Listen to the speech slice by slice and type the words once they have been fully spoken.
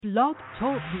Blog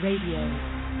Talk Radio.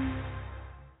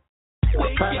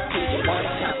 Wake your TV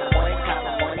morning combo.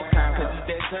 Cause it's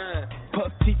that time. Puff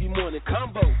TV morning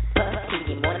combo. Puff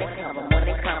TV morning combo.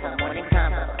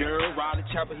 Girl, Raleigh,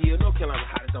 Chapel Hill, North Carolina,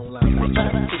 hottest online. Puff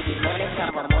TV morning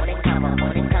combo.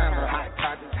 Hot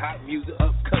topics, hot music,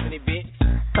 upcoming events.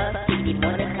 Puff TV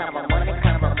morning combo. Now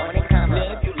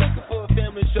if you're looking for a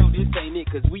family show, this ain't it,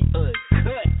 cause we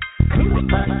uncut.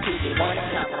 Puff TV morning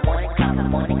combo.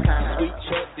 Sweet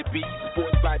Chuck, the beat,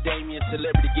 sports by Damien,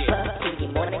 celebrity guest. Puff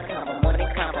TV morning combo.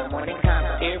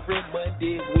 Every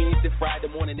Monday, Wednesday, Friday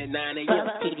morning at 9 a.m.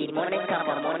 Puff TV morning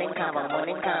combo.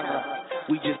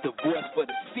 We just the voice for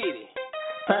the city.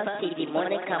 Puff TV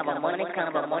morning combo.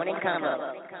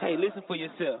 Hey, listen for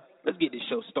yourself. Let's get this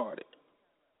show started.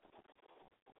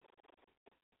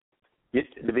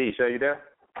 The B, show you there?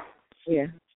 Yeah.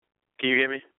 Can you hear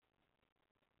me?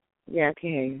 Yeah, I can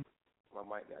hear you. My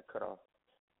mic got cut off.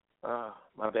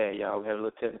 My bad, y'all. We had a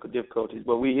little technical difficulties,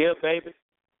 but we here, baby.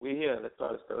 We here. Let's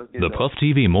start. The Puff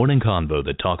TV morning convo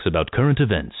that talks about current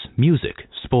events, music,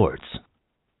 sports.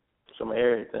 Some of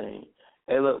everything.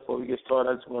 Hey, look, before we get started,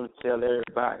 I just want to tell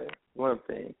everybody one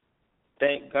thing.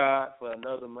 Thank God for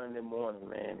another Monday morning,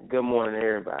 man. Good morning to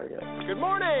everybody. Good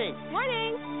morning.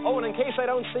 Morning. Oh, and in case I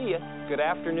don't see you, good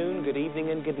afternoon, good evening,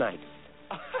 and good night.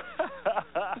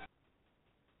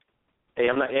 Hey,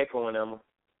 I'm not echoing, Emma.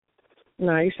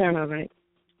 No, you sound all right.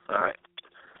 All right.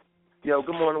 Yo,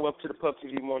 good morning. Welcome to the Puff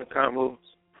TV Morning Convo.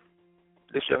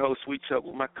 This your host, Sweet Chuck,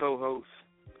 with my co-host.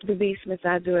 The B Smith,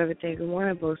 I do everything. Good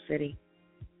morning, BullCity.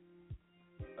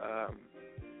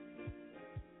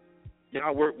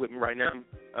 Y'all work with me right now.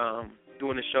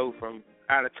 Doing the show from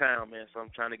out of town, man, so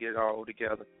I'm trying to get it all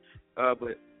together.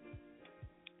 But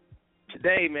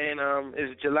today, man,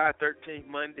 is July 13th,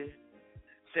 Monday.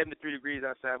 73 degrees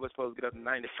outside. We're supposed to get up to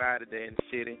 95 today in the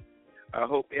city. I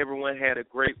hope everyone had a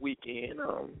great weekend.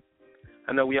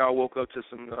 I know we all woke up to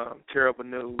some terrible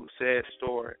news, sad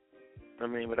story.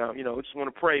 But we just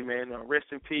want to pray, man. Rest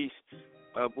in peace.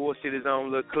 BullCity's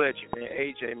own little Klutchy, man.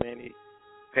 AJ, man, he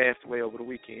passed away over the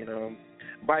weekend.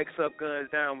 Bikes up, guns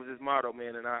down was his motto,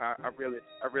 man, and I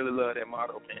really love that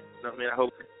motto, man. You know what I mean?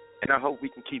 I hope we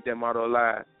can keep that motto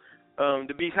alive.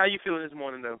 The Beast, how you feeling this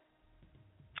morning, though?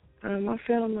 I'm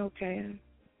feeling okay. I'm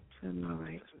feeling all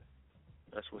right.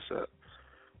 That's what's up.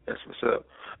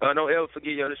 Don't ever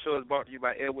forget, y'all, this show is brought to you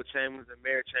by Edward Chambers and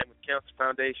Mary Chambers Cancer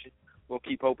Foundation. We'll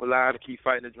keep hope alive and keep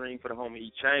fighting the dream for the homie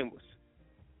E. Chambers.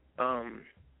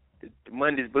 The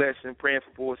Monday's blessing, praying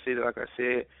for BullCity, like I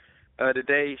said.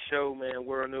 Today's show, man,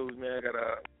 world news, man, I got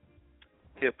a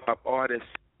hip-hop artist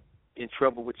in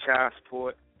trouble with child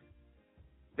support.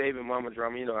 Baby mama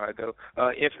drama, you know how I go.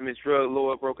 Infamous drug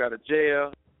lord broke out of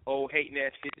jail. Old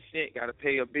hating-ass 50 Cent got to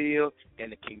pay a bill.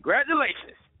 And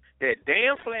congratulations, that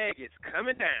damn flag is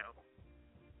coming down.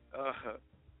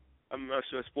 I'm not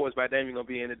sure Sports by Damien going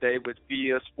to be in today, but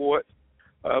via sports.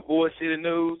 BullCity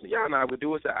News, y'all know how we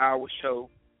do. It's an hour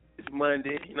show. It's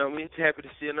Monday. You know what I mean? It's happy to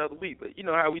see another week. But you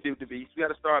know how we do, the Beast. We got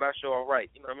to start our show all right.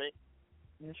 You know what I mean?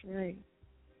 That's right.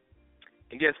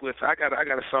 And guess what? I got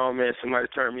a song, man, somebody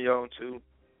turned me on to,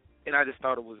 and I just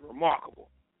thought it was remarkable.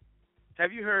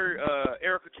 Have you heard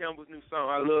Erica Campbell's new song,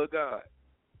 I Love God?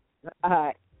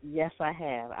 Yes, I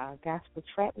have. Gospel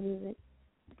trap music.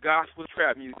 Gospel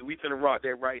trap music. We finna rock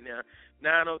that right now.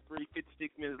 9:03,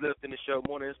 56 minutes left in the show.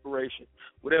 Morning inspiration.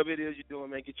 Whatever it is you're doing,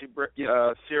 man, get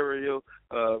your cereal,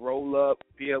 roll up,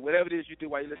 beer, whatever it is you do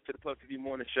while you listen to the Puff TV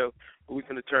Morning Show. But we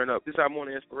finna turn up. This is our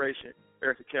morning inspiration.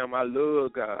 Erica Campbell, I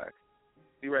Love God.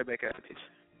 Be right back after this.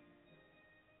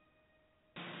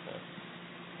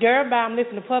 Girl, bye. I'm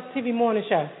listening to Puff TV Morning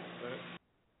Show.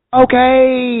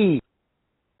 Okay.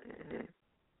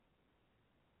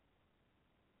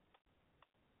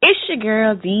 It's your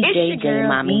girl, DJ J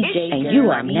Mommy, and you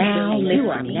are now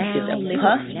listening to the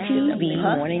Puff TV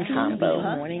Morning Combo.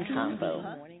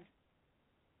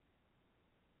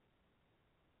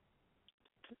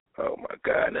 Oh, my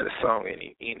God. Now the song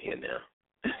ain't in here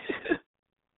now.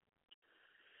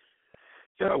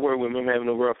 Y'all work with me. I'm having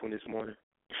a rough one this morning.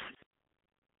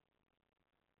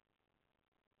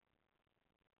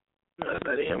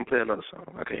 I'm playing another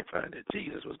song. I can't find it.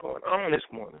 Jesus, what's going on this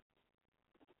morning?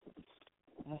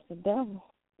 That's the devil.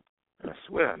 I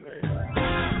swear, man.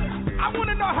 I want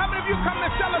to know how many of you come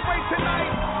to celebrate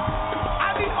tonight.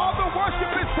 I need all the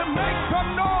worshipers to make some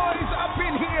noise up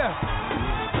in here.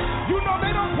 You know they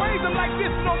don't praise him like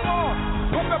this no more.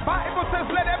 But the Bible says,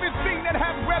 let everything that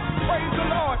have breath praise the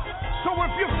Lord. So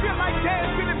if you feel like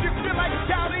dancing, if you feel like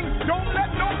shouting, don't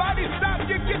let nobody stop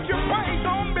you. Get your praise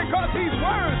on because he's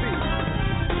worthy.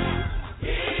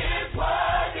 He is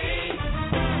worthy.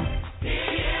 He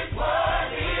is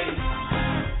worthy.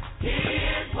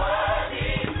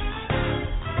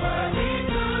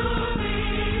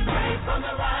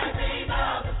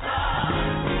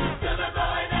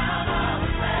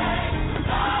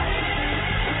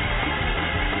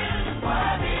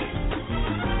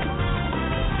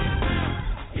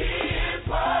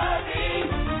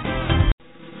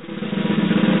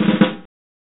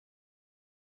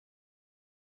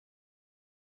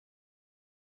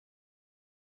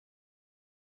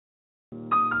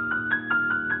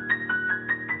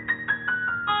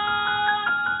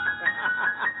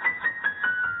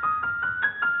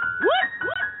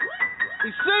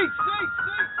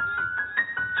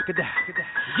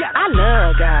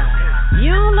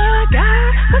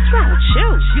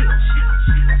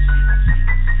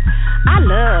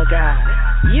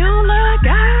 God. You don't love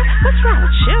God? What's wrong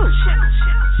with you?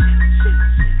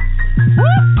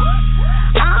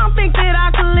 I don't think that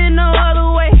I could live no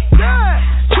other way.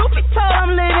 Truth be told,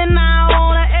 I'm living now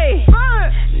on an A.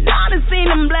 Now I done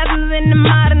seen them blessings in the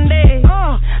modern day.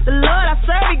 The Lord I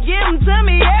serve, He give them to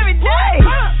me every day.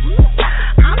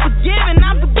 I'm forgiven,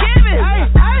 I'm forgiven.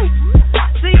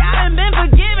 See, I done been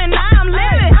forgiven, now I'm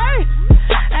living.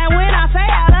 And when I say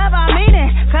I love, I mean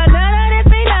it. Cause none of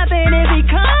this ain't nothing if He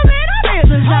comes in a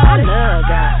business. I love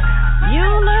God. You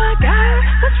love God?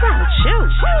 What's wrong with you?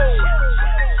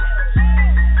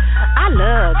 I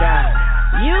love God.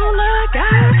 You love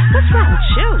God? What's wrong with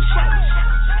you?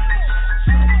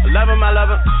 Love him, I love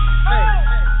him.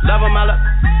 Love him, I love him.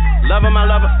 Love him, I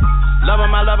love him. Love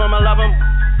him, I love him, I love him.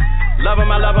 Love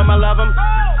him, I love him, I love him.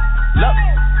 Love him,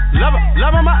 I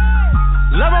love him,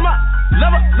 love him,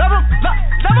 love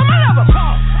him, I love him.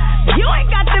 You ain't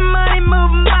got the money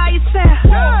moving by yourself.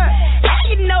 And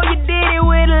you know you did it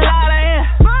with a lot of air.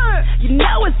 You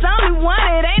know it's only one,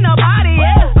 it ain't nobody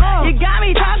else. You got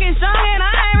me talking strong and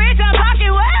I ain't rich, I'm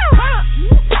talking well.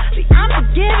 See, I'm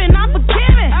forgiving, I'm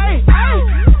forgiving.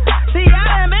 See, I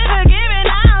done been forgiven,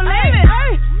 now I'm living.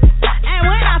 And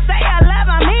when I say I love,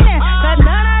 I mean it. Cause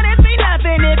none of this be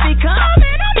nothing if He come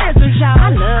in a business, y'all.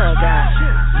 I love God.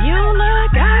 You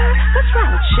love God? What's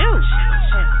wrong with you?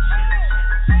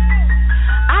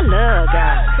 I love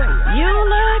God. You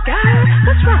love God?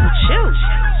 What's wrong with you?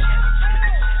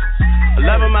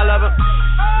 Love him, I love him.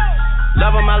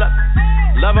 Love him, I love him.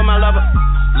 Love him, I love him.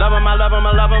 Love him, I love him,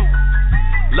 I love him.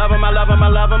 Love him, I love him, I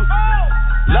love him.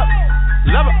 Love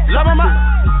him, I love him,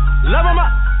 love him,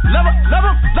 love him, I love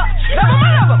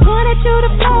him. Wanted you to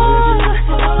fall.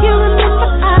 You remember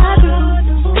I do.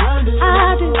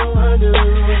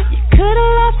 You could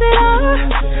have lost it all.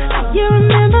 You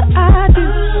remember I do.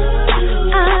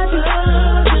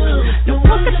 No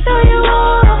one can show you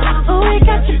all. Oh, we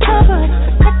got you covered.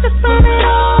 Got you from it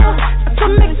all. That's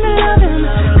what makes me love Him.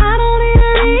 I don't need a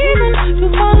reason to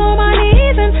fall on my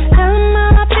knees and tell Him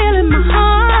how I feel in my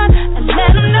heart and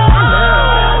let Him know.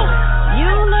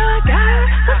 You love God.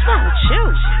 What's wrong with you?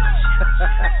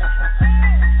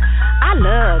 I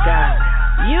love God.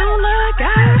 You love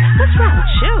God. What's wrong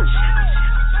with you?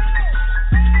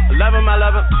 Love him, I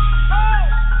love him.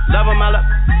 Love him, I love him.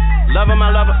 Love him, I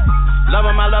love him. Love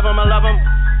him, I love him, I love him.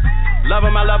 Love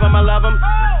him, I love him, I love him.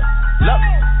 Love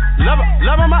him, I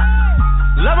love him,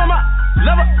 love him,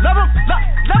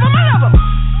 I love him.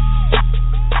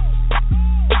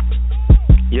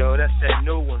 Yo, that's that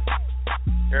new one,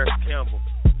 Eric Campbell.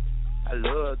 I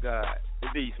love God. The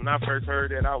Beast. When I first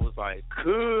heard that, I was like,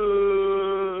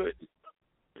 good.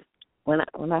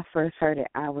 When I first heard it,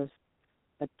 I was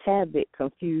a tad bit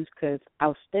confused because I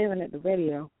was staring at the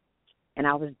radio and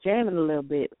I was jamming a little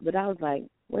bit, but I was like,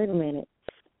 wait a minute,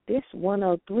 this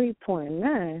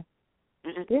 103.9,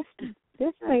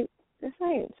 this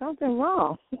ain't something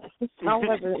wrong. I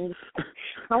wasn't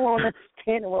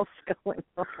understanding what was going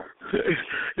on.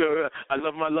 Yo, I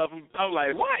love him. I was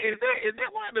like, what is that? Is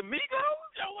that one of the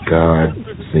Migos? God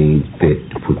seemed fit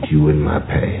to put you in my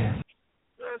path.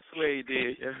 That's what He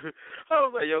did. I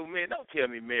was like, yo, man, don't tell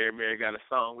me Mary got a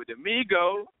song with the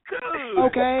Migos. Cool.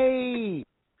 Okay.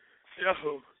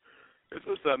 Yo, this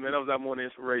what's up, man. That was our morning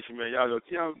inspiration, man. Y'all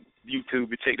YouTube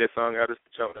and check that song out. It's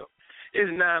the show, though. It's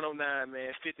 9:09,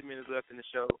 man. 50 minutes left in the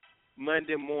show.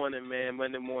 Monday morning, man.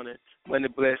 Monday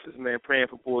blessings, man. Praying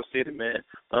for BullCity, man.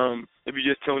 If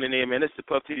you're just tuning in, man, this is the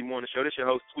Puff TV Morning Show. This is your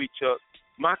host, Sweet Chuck.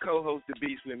 My co-host, The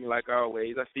Beast, with me like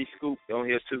always. I see Scoop on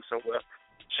here, too, somewhere.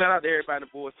 Shout out to everybody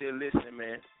in BullCity listening,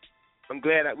 man. I'm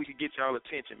glad that we could get y'all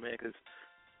attention, man, because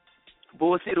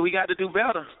BullCity, we got to do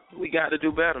better. We got to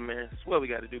do better, man. I swear we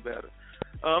got to do better.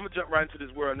 I'm going to jump right into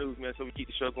this world news, man, so we keep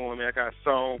the show going, man. I got a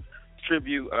song,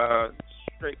 tribute,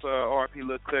 straight for RP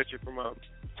Lil Klutchy from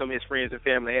some of his friends and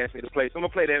family asked me to play. So I'm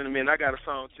going to play that in a minute. I got a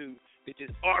song, too, that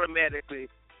just automatically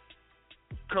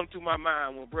come to my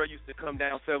mind when bro used to come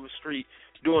down 7th Street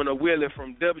doing a wheelie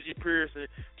from W.G. Pearson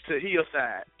to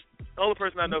Hillside. The only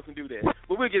person I know can do that.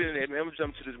 But we'll get into that, man. I'm going to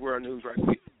jump to this world news right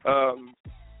quick.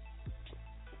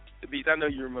 The Beast, I know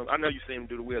you remember. I know you seen him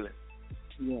do the wheelie.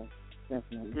 Yeah,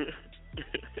 definitely.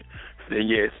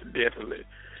 Yes, definitely.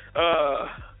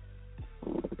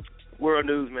 World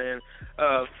news, man.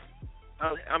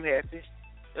 I'm happy.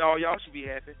 Y'all should be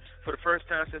happy. For the first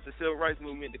time since the Civil Rights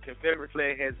Movement, the Confederate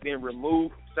flag has been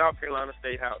removed from South Carolina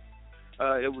State House.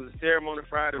 It was a ceremony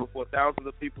Friday before thousands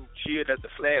of people cheered as the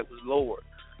flag was lowered.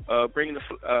 Bringing the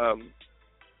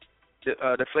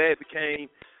flag became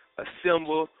a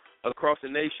symbol across the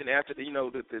nation after the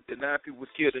 9 people was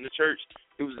killed in the church.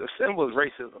 It was a symbol of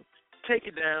racism. take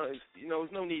it down.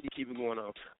 There's no need to keep it going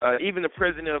on. Even the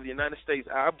President of the United States,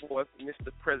 our boy,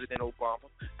 Mr. President Obama,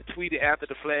 tweeted after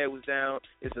the flag was down,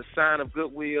 it's a sign of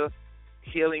goodwill,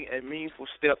 healing, and meaningful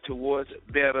step towards a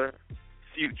better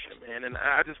future, man. And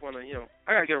I just want to,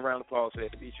 I got to get a round of applause for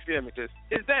that, you feel me? Because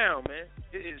it's down, man.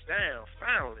 It is down,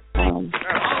 finally.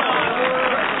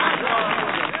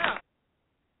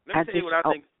 Let me tell you what I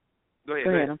think. Go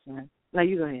ahead. I'm sorry. No,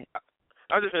 you go ahead.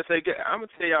 I was just going to say, I'm going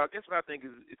to tell y'all, guess what I think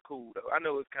is cool, though. I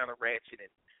know it's kind of ratchet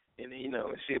and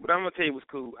shit, but I'm going to tell you what's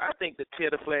cool. I think the Tear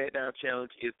the Flag Down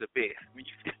challenge is the best.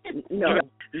 No.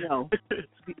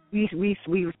 We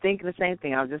were thinking the same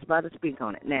thing. I was just about to speak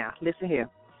on it. Now, listen here.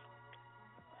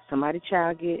 Somebody's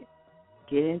child get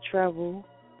in trouble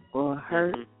or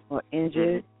hurt or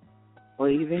injured or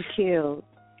even killed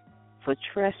for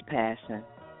trespassing.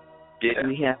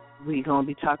 Yeah. We're going to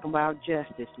be talking about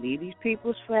justice. Leave these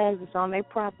people's flags that's on their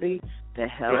property the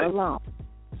hell alone.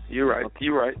 You're right. Okay.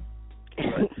 You're right.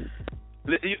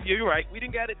 You're right. We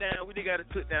didn't got it down. We didn't got it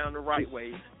put down the right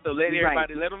way. So let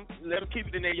everybody let them keep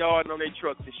it in their yard and on their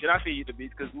trucks and shit. I feel you to be,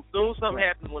 because as soon as something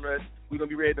happens with us, we're gonna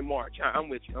be ready to march. I'm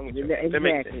with you.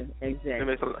 Exactly.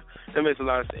 That makes a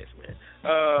lot of sense, man.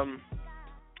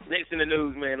 Next in the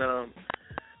news, man.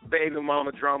 Baby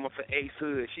mama drama for Ace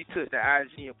Hood. She took the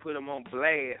IG and put him on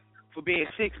blast for being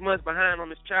 6 months behind on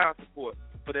his child support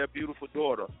for their beautiful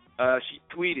daughter. She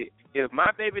tweeted, "If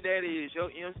my baby daddy is your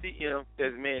MCM,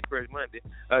 that's Man Crush Monday,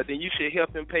 then you should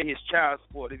help him pay his child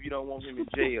support if you don't want him in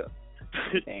jail."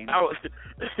 Damn.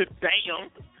 Damn.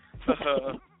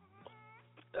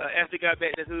 After he got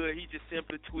back to Hood, he just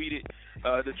simply tweeted,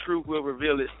 "The truth will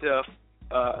reveal itself,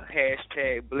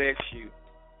 hashtag bless you."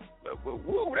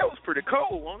 Whoa, that was pretty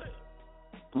cold, wasn't it?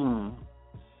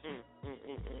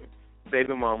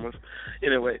 Baby mamas.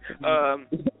 Anyway, the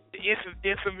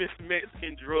infamous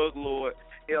Mexican drug lord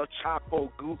El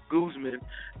Chapo Guzman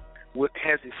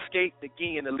has escaped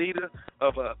again. The leader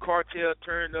of a cartel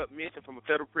turned up missing from a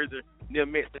federal prison near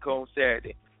Mexico on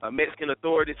Saturday. Mexican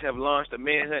authorities have launched a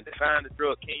manhunt to find the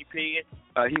drug kingpin.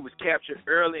 He was captured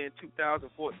early in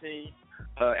 2014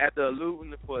 after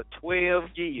eluding for 12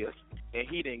 years, and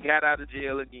he then got out of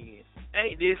jail again.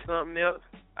 Ain't this something else?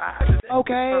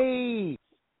 Okay.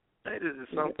 This is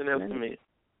something else to me.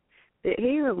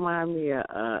 He remind me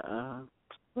of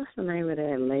what's the name of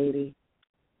that lady?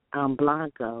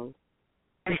 Blanco.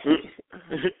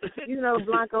 You know,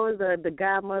 Blanco is the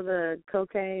godmother of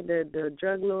cocaine, the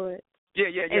drug lord.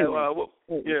 Yeah. Anyway.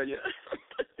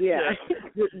 Yeah.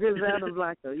 Griselda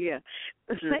Blanco. Yeah.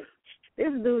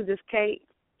 This dude just can't.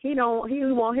 He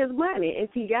want his money.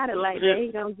 If he got it like that,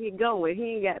 he don't get going. He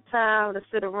ain't got time to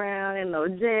sit around in no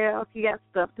jail. He got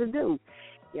stuff to do.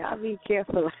 Y'all be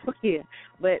careful out here.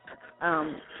 But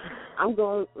I'm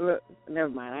going. Never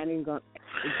mind. I ain't even going to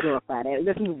glorify that.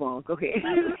 Let's move on. Go ahead.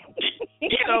 I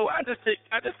just think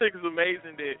it's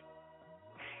amazing that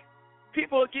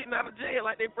people are getting out of jail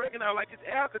like they breaking out like it's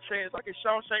Alcatraz, like it's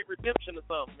Shawshank Redemption or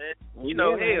something, man.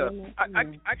 I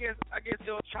guess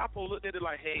El Chapo looked at it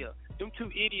like, hell, them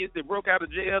two idiots that broke out of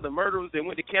jail, the murderers that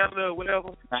went to Canada or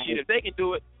whatever. Right. Shit, if they can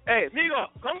do it, hey, Migo,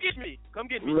 come get me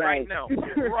right now,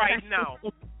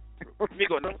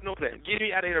 Migo, no plan, get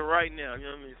me out of here right now. You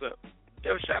know what I mean? So,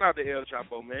 shout out to El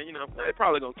Chapo, man. You know, they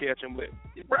probably gonna catch him, but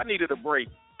he probably needed a break.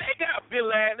 They got Bin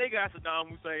Laden, they got Saddam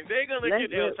Hussein. They're gonna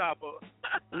get El Chapo.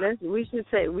 We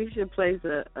should place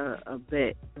a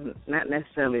bet, not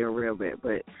necessarily a real bet,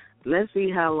 but let's see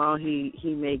how long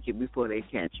he make it before they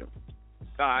catch him.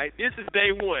 All right, this is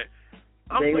day one.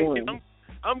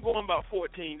 I'm going about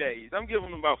 14 days. I'm giving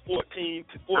him about 14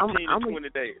 to 20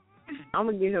 days. I'm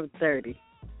gonna give him 30.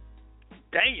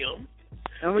 Damn.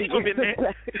 He gonna be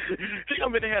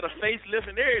had a facelift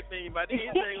and everything. By then, he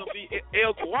ain't gonna be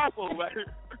El Guapo.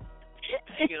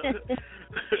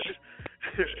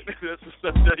 That's the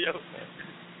stuff that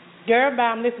Girl,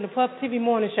 I'm listening to Puff TV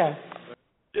Morning Show.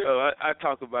 I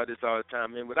talk about this all the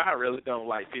time, man, but I really don't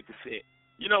like 50 Cent.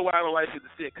 You know why I don't like 50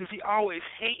 Cent? Because he always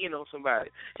hating on somebody.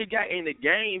 He got in the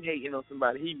game hating on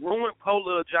somebody. He ruined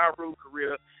Polo Ja Rule's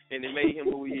career, and it made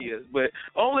him who he is. But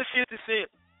only 50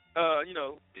 Cent.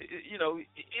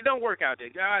 It don't work out there.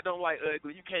 God don't like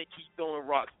ugly. You can't keep throwing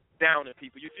rocks down at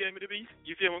people. You feel me, the beast?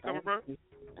 You feel where I'm coming from?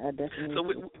 I definitely. So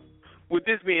with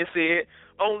this being said,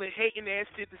 only hating ass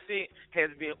 50 Cent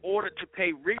has been ordered to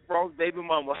pay Rick Ross' baby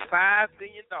mama $5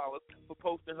 million for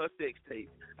posting her sex tape.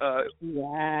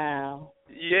 Wow.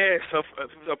 Yes, her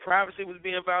privacy was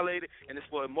being violated, and it's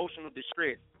for emotional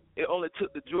distress. It only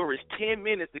took the jurors 10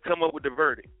 minutes to come up with the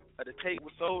verdict. The tape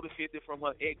was sold to 50 from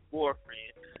her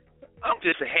ex-boyfriend. I'm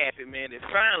just happy, man, that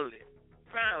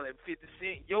finally, 50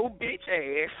 Cent, your bitch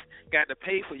ass got to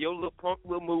pay for your little punk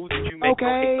little moves that you make.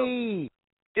 Okay.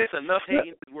 It's enough hate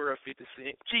in the world, 50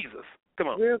 Cent. Jesus. Come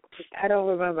on. Real quick, I don't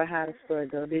remember how the story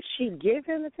goes. Did she give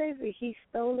him the tape or he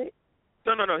stole it?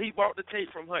 No. He bought the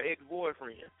tape from her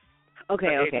ex-boyfriend.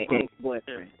 Okay,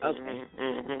 ex-boyfriend. Okay.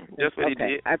 Mm-hmm. That's what he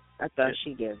did. I thought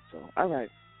she gave it to him. All right.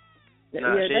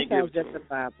 Nah, yeah, that sounds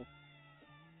justifiable.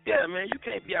 Yeah, man, you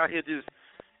can't be out here just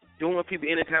doing people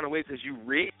any kind of way because you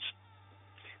rich.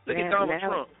 Look at Donald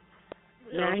Trump.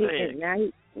 You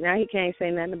know now he can't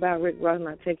say nothing about Rick Ross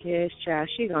not taking care of his child.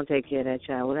 She gonna take care of that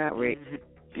child without Rick.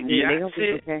 Yeah, they gonna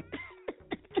be okay.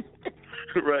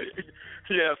 Right.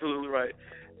 Yeah, absolutely right.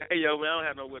 Hey, yo, man, I don't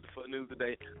have no what the fuck news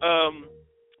today.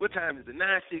 What time is it?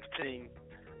 9:16.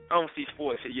 I don't see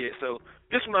sports here yet, so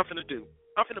this is what I'm finna do.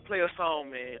 I'm finna play a song,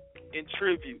 man, in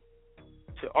tribute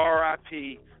to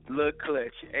R.I.P. Lil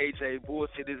Klutchy, AJ,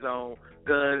 BullCity Zone,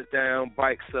 Guns Down,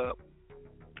 Bikes Up.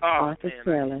 Arthur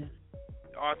Taylor.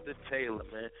 Arthur Taylor,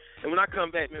 man. And when I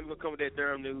come back, man, we're going to come with that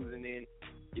Durham news, and then,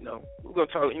 you know, we're going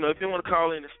to talk. You know, if you want to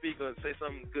call in and speak or say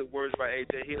some good words about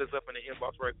AJ, hit us up in the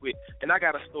inbox right quick. And I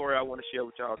got a story I want to share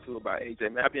with y'all, too, about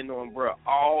AJ, man. I've been knowing bro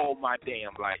all my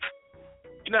damn life.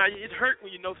 You know, it hurt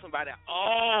when you know somebody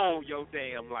all your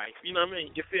damn life. You know what I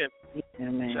mean? You feel me? Yeah,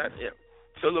 man.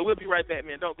 So, look, we'll be right back,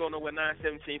 man. Don't go nowhere.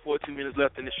 9:17, 42 minutes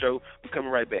left in the show. We're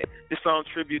coming right back. This song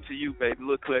tribute to you, baby,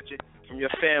 Lil Klutchy, from your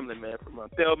family, man, from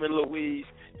Thelma and Louise.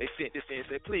 They sent this in and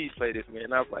said, please play this, man.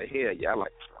 And I was like, hell yeah, I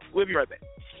like this song. We'll be right back.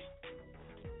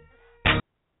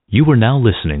 You are now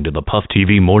listening to the Puff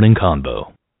TV Morning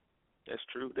Convo. That's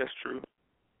true. That's true.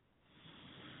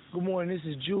 Good morning. This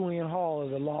is Julian Hall of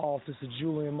the law office of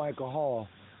Julian Michael Hall,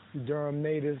 Durham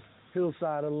native,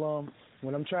 Hillside alum.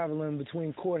 When I'm traveling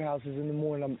between courthouses in the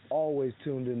morning, I'm always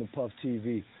tuned in to Puff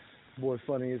TV. Boy,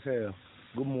 funny as hell.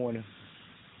 Good morning.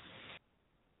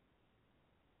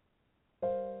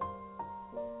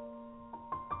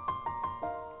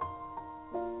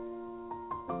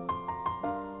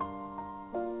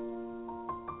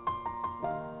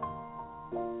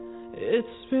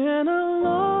 It's been a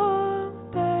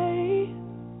long day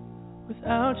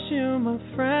without you, my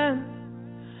friend,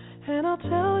 and I'll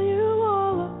tell you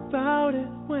all about it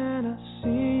when I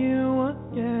see you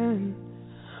again.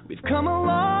 We've come a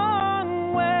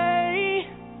long way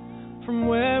from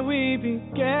where we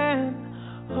began.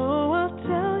 Oh, I'll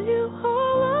tell you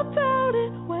all about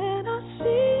it when I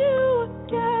see you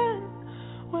again.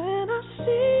 When I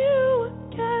see you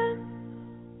again.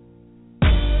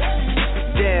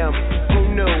 Damn, who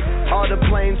knew? All the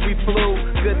planes we flew,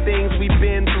 good things we've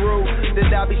been through. That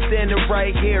I'll be standing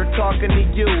right here talking to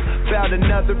you about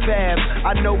another path.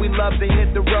 I know we love to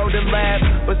hit the road and laugh,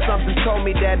 but something told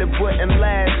me that it wouldn't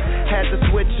last. Had to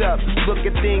switch up, look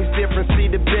at things different,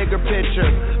 see the bigger picture.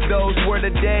 Those were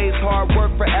the days, hard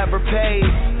work forever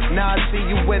pays. Now I see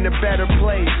you in a better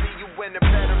place.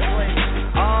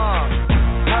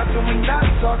 How can we not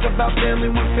talk about family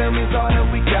when family's all that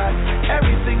we got?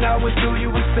 Everything I went through,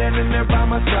 you were standing there by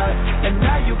my side, and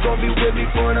now you gon' be with me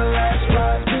for the last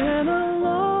ride. It's been a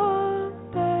long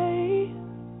day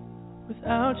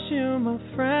without you, my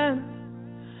friend,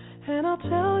 and I'll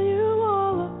tell you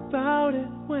all about it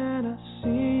when I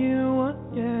see you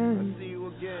again.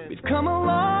 We've come a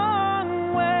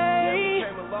long way,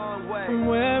 from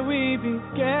where we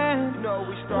began. You know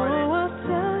we started. Oh, I'll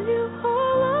tell you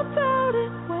all about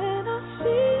it when I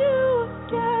see you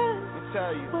again.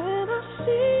 Tell you. When I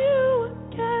see you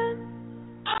again.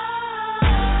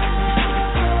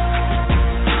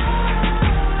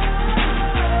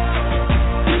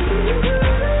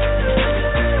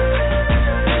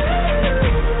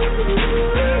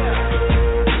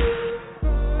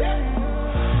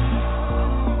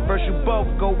 First you both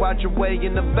go out your way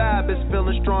and the vibe is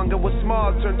feeling stronger. What's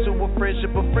small turn to a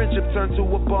friendship turn to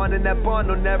a bond, and that bond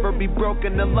will never be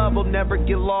broken. The love will never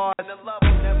get lost.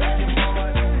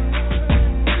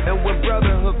 And when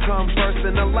brotherhood comes first,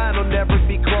 and the line will never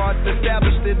be crossed.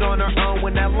 Established it on our own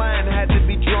when that line had to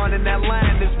be drawn, and that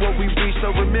line is what we reach. So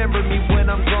remember me when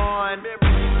I'm gone.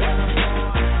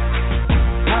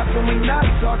 How can we not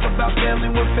talk about family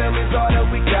when family's all that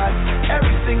we got?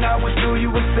 Everything I went through,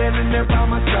 you were standing there by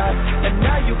my side, and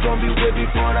now you gon' be with me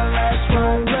for the last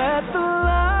ride. Let the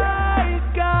light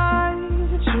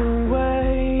guide your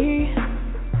way.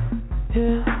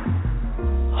 Yeah.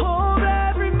 Hold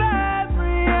every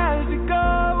memory as you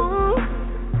go,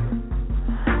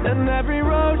 and every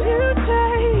road you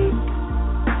take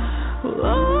will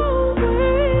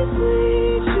always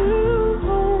lead you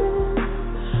home.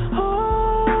 Oh,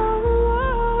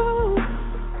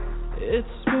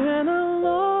 it's been a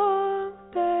long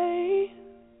day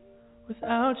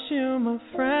without you, my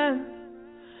friend,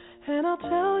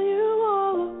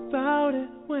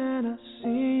 when I see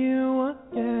you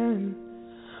again.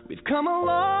 We've come a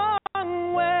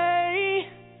long way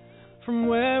from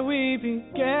where we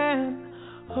began.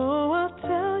 Oh, I'll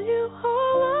tell you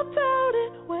all about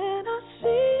it when I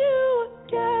see you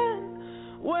again.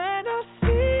 When I see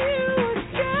you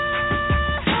again.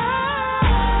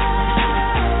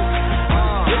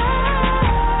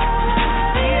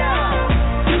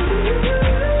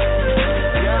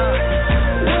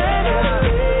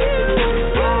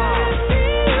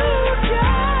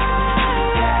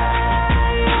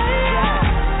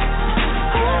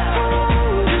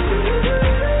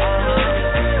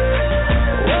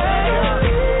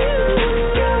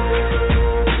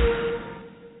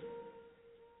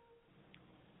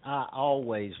 I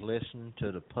always listen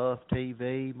to the Puff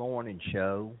TV morning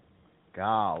show.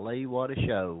 Golly, what a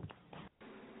show.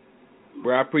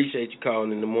 Bro, I appreciate you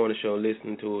calling in the morning show and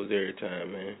listening to us every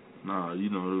time, man. Nah, you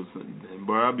know,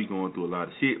 bro, I be going through a lot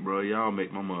of shit, bro. Y'all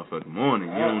make my motherfucking morning.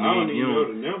 You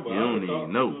don't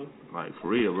even know. Like, for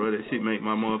real, bro. That shit make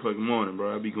my motherfucking morning,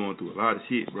 bro. I be going through a lot of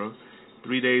shit, bro.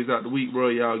 3 days out the week, bro,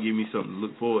 y'all give me something to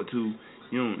look forward to.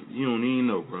 You don't even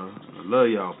know, bro. I love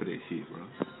y'all for that shit, bro.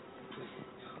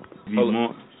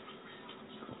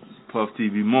 Puff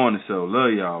TV morning show.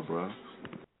 Love y'all, bro.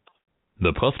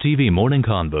 The Puff TV morning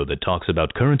convo that talks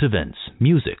about current events,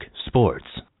 music, sports.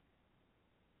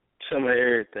 Some of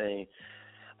everything.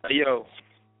 Yo,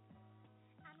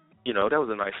 you know, that was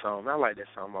a nice song. I like that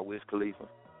song by Wiz Khalifa.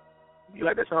 You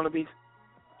like that song, the Beast?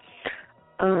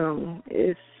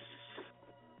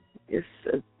 It's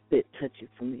a bit touchy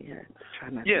for me. I try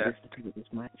not to listen to it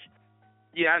as much.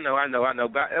 Yeah, I know.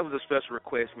 But that was a special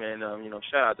request, man. You know,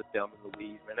 shout out to Thelma and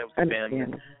Louise, man. That was the family.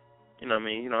 You know what I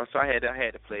mean? You know, so I had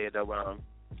to play it though.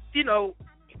 You know,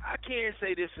 I can't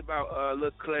say this about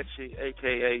Lil Klutchy,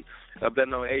 aka better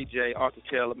known AJ Arthur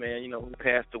Taylor, man. You know, who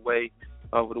passed away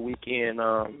over the weekend.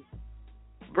 Bro,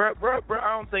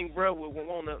 I don't think bro would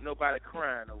want nobody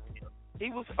crying over him.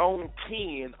 He was on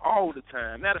 10 all the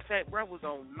time. Matter of fact, bro was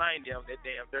on 90 on that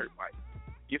damn dirt bike.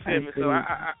 You feel me? So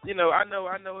I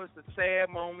know it's a sad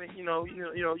moment. You know,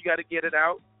 you got to get it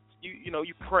out.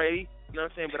 You pray. You know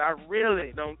what I'm saying? But I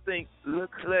really don't think Lil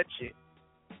Klutchy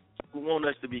would want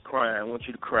us to be crying. Want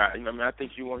you to cry. You know what I mean? I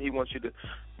think he wants you to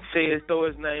throw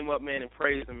his name up, man, and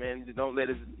praise him, man. Don't let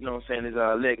his, you know what I'm saying,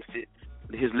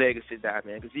 his legacy die,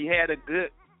 man. Because he had a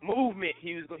good movement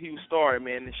he was starting,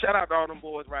 man. And shout out to all them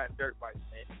boys riding dirt bikes,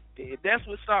 man. If that's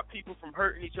what stopped people from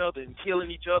hurting each other and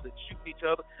killing each other and shooting each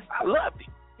other, I loved it.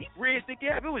 He bridged the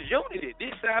gap. It was unity.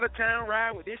 This side of town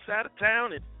riding with this side of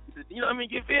town, and you know what I mean.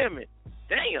 You feel me?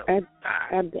 Damn.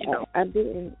 I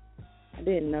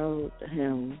didn't know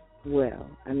him well.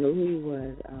 I knew who he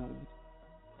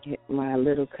was. My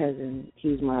little cousin.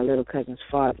 He's my little cousin's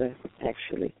father,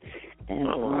 actually,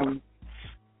 and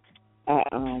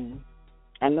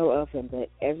I know of him. But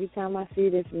every time I see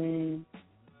this man,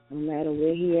 no matter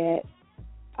where he at,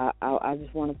 I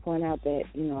just want to point out that,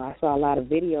 you know, I saw a lot of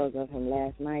videos of him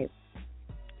last night,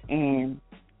 and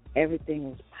everything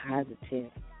was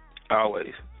positive.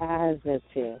 Always.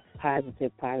 Positive.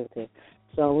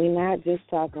 So we're not just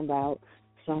talking about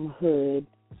some hood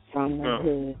from the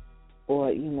hood,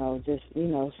 or, you know, just, you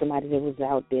know, somebody that was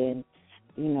out there, and,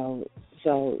 you know,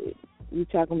 so we're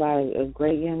talking about a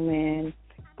great young man,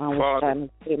 was starting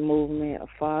to get movement, a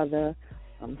father,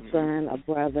 son, a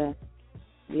brother.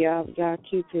 Y'all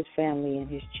keep his family and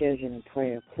his children in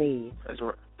prayer, please. That's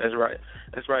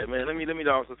right, man. Let me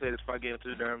also say this before I get into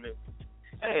the damn news.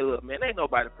 Hey, look, man, ain't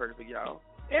nobody perfect, y'all.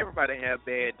 Everybody have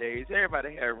bad days.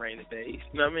 Everybody have rainy days.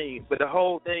 You know what I mean? But the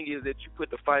whole thing is that you put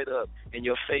the fight up and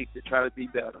your faith to try to be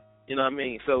better. You know what I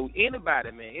mean? So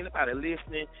anybody, man, anybody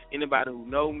listening, anybody who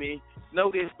know me, know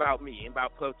this about me and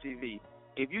about Puff TV.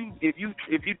 If you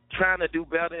trying to do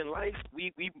better in life,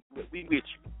 we with you.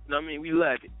 You know what I mean? We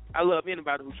love it. I love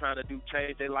anybody who's trying to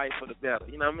change their life for the better.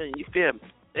 You know what I mean? You feel me?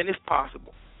 And it's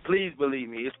possible. Please believe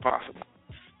me, it's possible.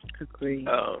 Agreed.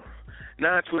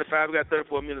 9:25. We got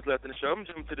 34 minutes left in the show. I'm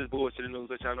jumping to this BullCity news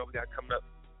that y'all know we got coming up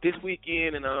this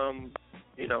weekend, and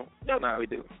you know how we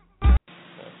do.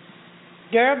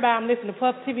 Girl, I'm listening to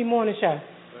Puff TV morning show.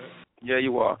 Yeah,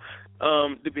 you are.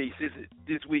 The Beast,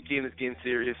 this weekend is getting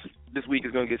serious. This week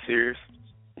is going to get serious.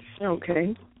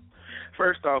 Okay.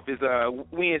 First off is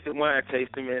Wednesday wine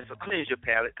tasting, man. So cleanse your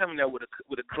palate. Coming out with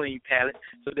a clean palate,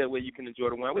 so that way you can enjoy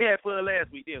the wine. We had fun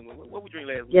last week, didn't we? What we drink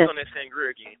last week? Yes. We on that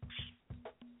sangria again.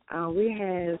 We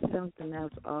had something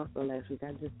else also last week.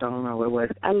 I just don't know what it was.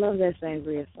 I love that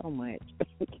sangria so much.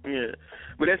 Yeah,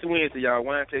 but that's Wednesday, y'all.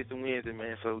 Wine tasting Wednesday,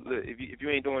 man. So look, if you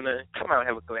ain't doing nothing, come out and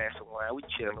have a glass of wine. We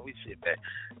chilling. We sit back.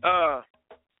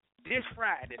 This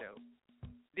Friday though,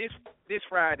 this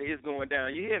Friday is going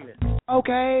down. You hear me?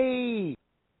 Okay.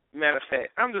 Matter of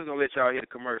fact, I'm just gonna let y'all hear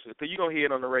the commercial because you're gonna hear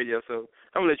it on the radio. So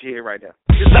I'm gonna let you hear it right now.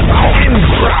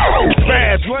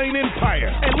 Fast Lane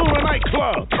Empire and Luna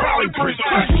Nightclub.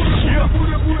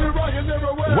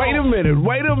 Wait a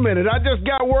minute. I just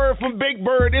got word from Big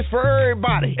Bird. It's for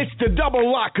everybody. It's the double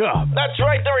lockup. That's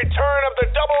right, the return of the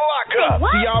double lockup.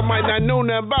 See, y'all might not know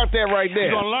nothing about that right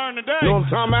there. You're gonna learn today. You know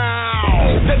what I'm talking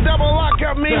about? The double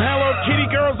lockup means the Hello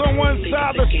Kitty girls on one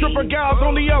side, the stripper gals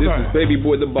on the other. This is Baby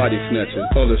Boy the Body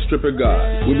Snatcher, or the Stripper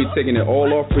God. We'll be taking it all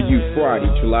off for you Friday,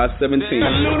 July 17th.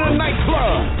 The Luna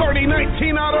Nightclub,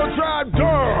 3019 Auto Drive,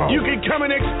 Durham. You can come and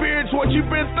experience what you've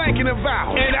been thinking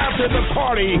about. And after the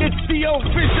party, it's the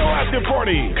official after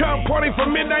party. Come party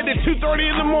from midnight to 2:30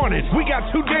 in the morning. We got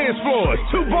 2 dance floors,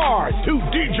 2 bars, 2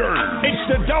 DJs.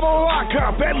 It's the double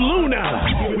lockup at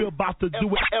Luna. We're about to do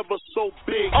it ever so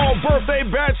big. All birthday,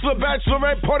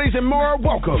 bachelorette parties and more are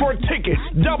welcome. For tickets,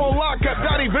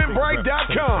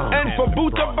 doublelockup.eventbrite.com. And for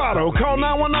Booth Avato, call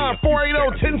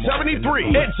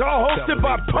 919-480-1073. It's all hosted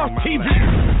by Puff TV.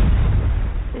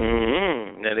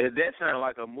 Now that sounds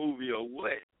like a movie or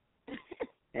what?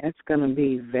 That's gonna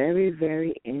be very,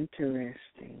 very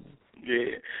interesting.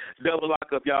 Yeah, double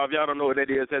lockup, y'all. If y'all don't know what that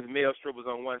is, that's male strippers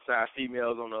on one side,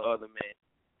 females on the other, man.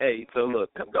 Hey, so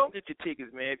look, come go get your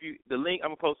tickets, man. If you the link,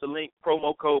 I'm gonna post the link,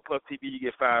 promo code Puff TV, you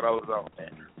get $5 off,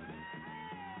 man.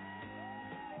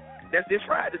 That's this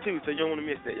Friday too, so you don't want to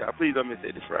miss that, y'all. Please don't miss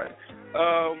that this Friday.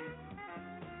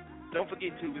 Don't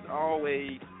forget to, as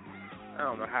always, I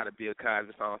don't know how the Bill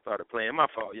Cosby song started playing. My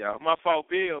fault, y'all. My fault,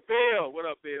 Bill. Bill, what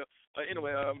up, Bill?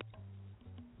 Anyway,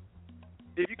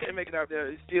 if you can't make it out there,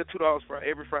 it's still $2 for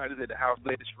every Friday at the house.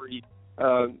 Let it free.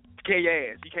 Kick your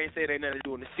ass. You can't say they nothing to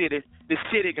do in the city. The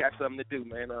city got something to do,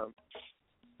 man.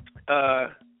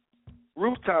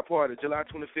 Rooftop party, July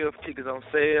 25th. Tickets on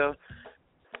sale.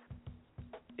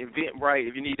 Eventbrite.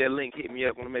 If you need that link, hit me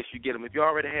up. I want to make sure you get them. If you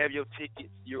already have your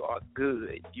tickets, you are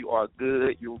good. You are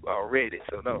good. You are ready.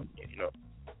 So no,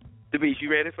 The Beach, you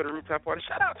ready for the rooftop party?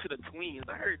 Shout out to the twins.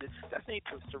 I heard this. I think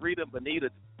Sarita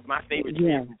Bonita, my favorite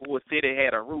twin from BullCity,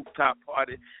 had a rooftop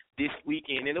party this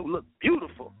weekend, and it looked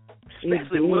beautiful.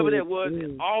 Especially whoever that was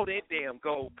and all that damn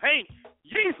gold paint.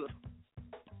 Jesus.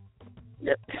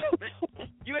 Yep.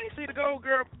 You ain't see the gold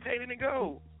girl painted in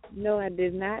gold. No, I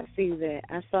did not see that.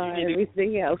 I saw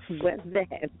everything else but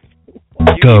that.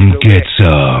 Come get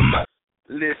some.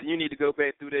 Listen, you need to go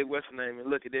back through that, what's her name, and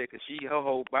look at that, because her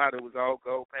whole body was all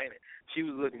gold painted. She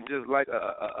was looking just like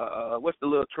what's the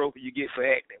little trophy you get for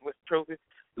acting? What's the trophy?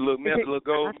 The little medal, the little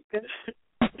gold.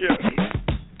 Yeah.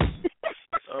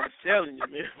 I'm telling you,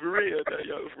 man, for real,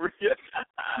 though, for real.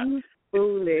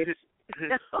 Foolish.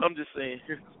 I'm just saying.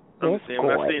 When I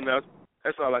seen that,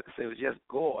 that's all I can say was just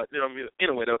God. You know what I mean?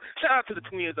 Anyway, though, shout out to the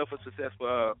twins, though, for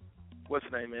successful, what's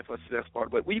the name, man, for success party.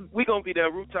 But we going to be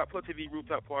there, Puff TV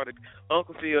rooftop party,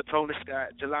 Uncle Phil, Tony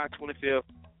Scott, July 25th.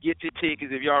 Get your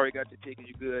tickets. If you already got your tickets,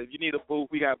 you good. If you need a booth,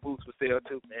 we got booths for sale,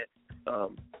 too, man.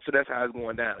 So that's how it's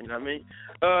going down, you know what I mean?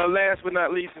 Last but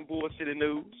not least, in BullCity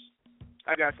news,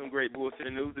 I got some great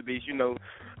BullCity news to be.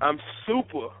 I'm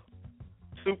super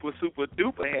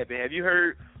duper happy. Have you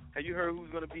heard who's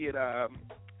going to be at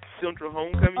Central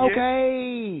Homecoming yet?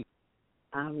 Okay.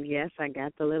 Yes, I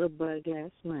got the little bug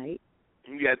last night.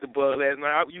 You got the bug last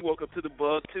night. You woke up to the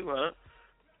bug too, huh?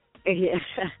 Yeah.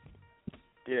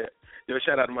 Yeah. Yo,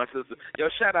 shout out to my sister. Yo,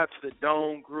 shout out to the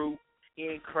Dome Group,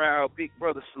 In Crowd, Big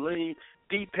Brother Salim,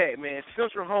 D-Pack, man.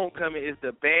 Central Homecoming is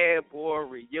the bad boy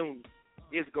reunion.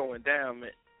 It's going down,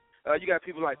 man. You got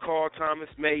people like Carl Thomas,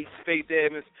 Mace, Faith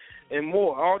Evans, and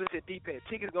more. All this at D-Pack.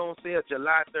 Tickets going on sale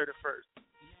July 31st.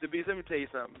 Let me tell you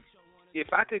something. If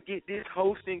I could get this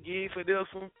hosting gig for this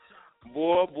one,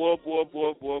 boy.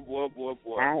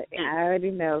 I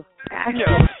already know.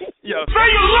 Yo. Say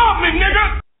you love me,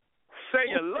 nigga. Say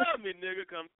you love me, nigga.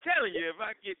 Cause I'm telling you, if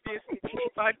I get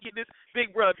this,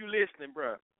 Big bro, if you listening,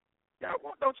 bro,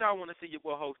 don't y'all want to see your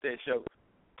boy host that show?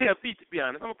 Tell Pete, to be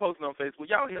honest, I'm posting on Facebook.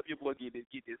 Y'all help your boy get this,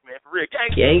 man, for real.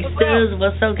 Gangsters,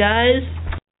 what's up, guys?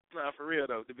 Nah, for real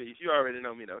though, the Beast. You already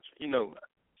know me, don't you? You know.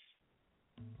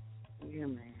 Yeah,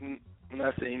 man. I'm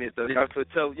not saying this though. Y'all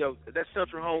tell that's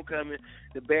Central Homecoming,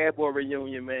 the bad boy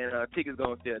reunion, man. Tickets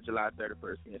going to sell July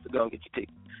 31st, man. So go and get your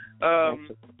tickets.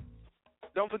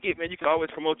 Don't forget, man, you can always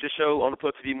promote your show on the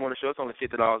Puff TV Morning Show. It's only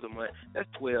 $50 a month.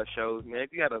 That's 12 shows, man.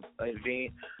 If you got an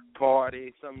event,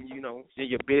 party, something, in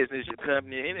your business, your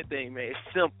company, anything, man,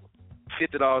 it's simple.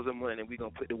 $50 a month, and we're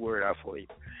going to put the word out for you.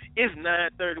 It's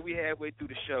 9:30. We halfway through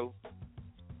the show.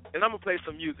 And I'm going to play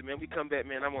some music, man. We come back,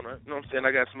 man. I want to,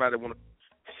 I got somebody that want to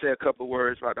say a couple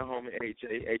words about the homie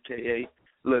AJ, a.k.a.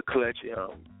 Look, Klutchy.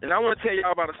 And I want to tell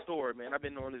y'all about a story, man. I've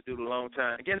been knowing this dude a long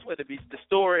time. Guess what? The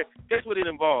story, guess what it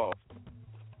involved?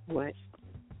 What?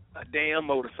 A damn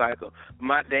motorcycle.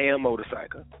 My damn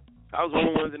motorcycle. I was the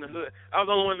only one in the hood. I was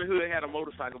the only one in the hood that had a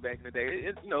motorcycle back in the day.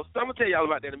 So I'm going to tell y'all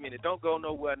about that in a minute. Don't go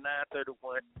nowhere,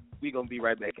 9:31. We're going to be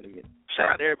right back in a minute. Shout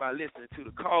out to everybody listening to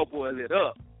the Call Boy Lit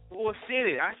Up.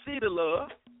 BullCity, I see the love.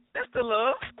 That's the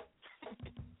love.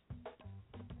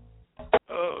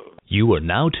 You are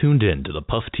now tuned in to the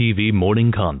Puff TV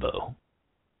Morning Convo.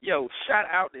 Yo, shout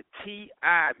out to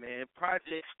T.I., man.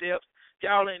 Project Steps.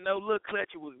 Y'all ain't know, Lil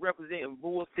Klutchy was representing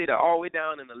BullCity all the way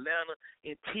down in Atlanta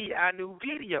in T.I. new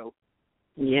video.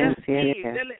 Yes, yes.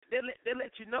 They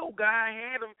let you know God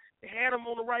had him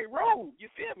on the right road. You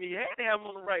feel me? He had to have him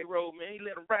on the right road, man. He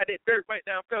let him ride that dirt right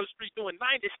down Federal Street doing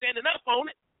 90, standing up on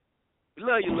it.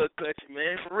 Love you, Lil Klutchy,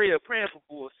 man. For real, praying for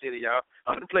BullCity, y'all.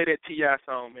 I'm going to play that T.I.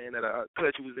 song, man, that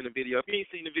Klutchy was in the video. If you ain't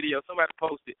seen the video, somebody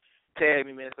post it. Tag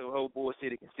me, man, so the whole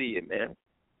BullCity can see it, man.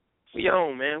 We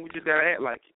on, man. We just got to act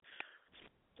like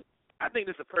it. I think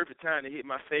this is a perfect time to hit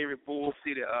my favorite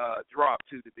BullCity drop,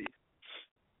 to the beat.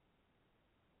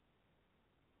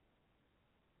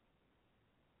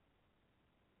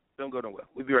 Don't go nowhere.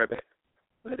 We'll be right back.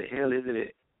 Where the hell is it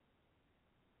at?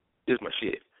 This is my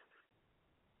shit.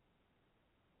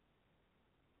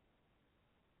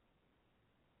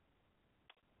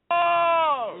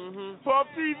 Puff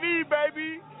TV,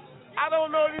 baby. I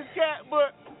don't know this cat,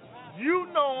 but you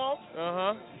know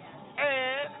him.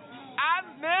 And I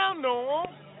now know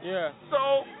him. Yeah.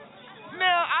 So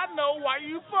now I know why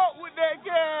you fuck with that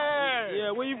cat.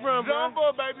 Yeah, where you from, bro?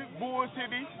 Jumbo, baby.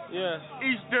 BullCity. Yeah.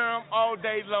 East Durham all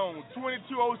day long.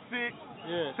 2206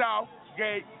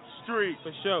 Southgate Street.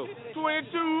 For sure. 2200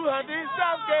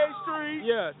 Southgate Street.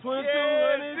 Yeah,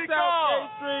 2200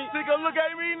 Southgate Street. Take a look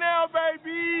at me now,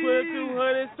 baby.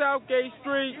 2200 Southgate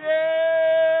Street.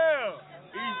 Yeah.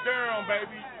 East Durham,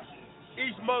 baby.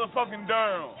 East motherfucking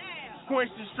Durham.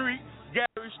 Quincy Street,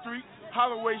 Gary Street,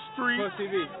 Holloway Street. Puff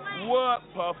TV. What?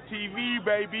 Puff TV,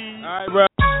 baby. All right, bro.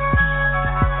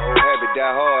 Old habit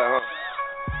die hard, huh?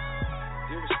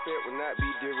 Disrespect will not be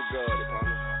disregarded,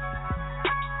 partner.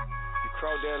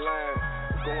 Cross that line,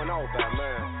 going off by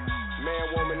mine. Man,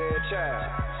 woman, and child.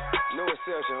 No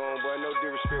exception, homeboy. No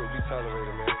disrespect will be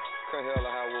tolerated, man. Cut hell or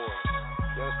high water.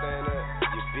 You understand that?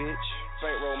 You bitch.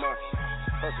 Bankroll mafia.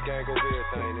 Hustle gang over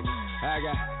everything, nigga. I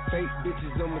got fake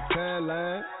bitches on my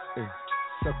timeline.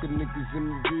 Sucker niggas in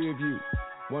the rear view.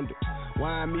 Wonder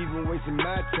why I'm even wasting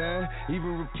my time.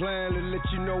 Even replying to let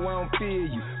you know I don't fear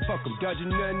you. Fuck 'em, dodging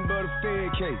nothing but a fair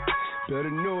case. Better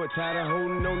know it, tired of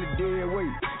holding on the dead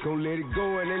weight. Gon' let it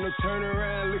go and ain't no turn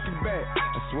around looking back.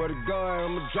 I swear to God,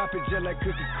 I'ma drop it just like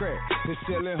cookie crack. Been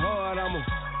selling hard, I'm a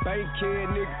bankhead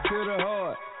nigga to the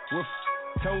heart. With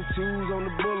toe tools on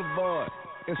the boulevard.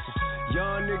 And some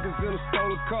young niggas in a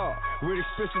stolen car. With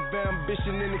expensive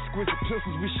ambition and exquisite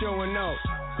pistols, we showing off.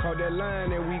 Caught that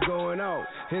line and we going out.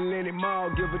 Atlantic Mall,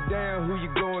 give a damn who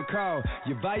you going call.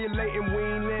 You violating, we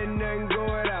ain't letting nothing go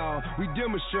at all. We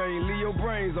demonstrating, leave your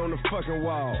brains on the fucking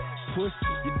wall. Pussy,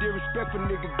 you disrespectful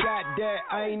nigga got that.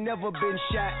 I ain't never been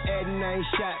shot at and I ain't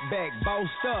shot back.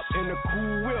 Bossed up in a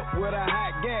cool whip with a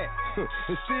hot gat.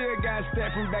 And still got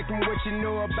stabbed from back and what you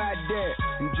know about that.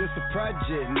 I'm just a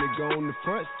project nigga on the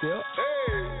front step.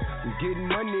 I'm getting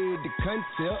money at the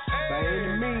concept. By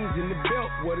any means in the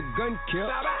belt with a gun kept.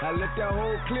 I let that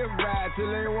whole clip ride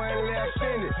till ain't one left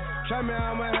in it. Try me,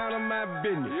 I'ma handle my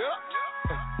business.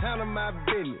 Handle my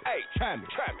business. Try me.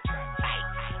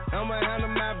 I'ma handle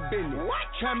my business.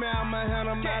 Try me, I'ma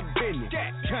handle my business.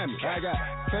 Try me. I got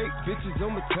fake bitches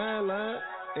on my timeline.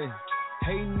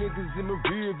 Hey niggas in my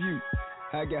rear view.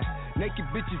 I got naked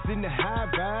bitches in the high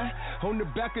ride on the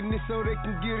balcony so they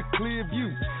can get a clear view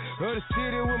of the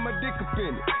city with my dick up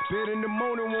in it. Bet in the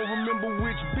morning won't remember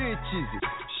which bitch is it.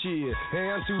 Shit, hey,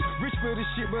 I'm too rich for this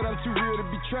shit, but I'm too real to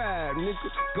be tried, nigga.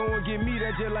 Go and get me,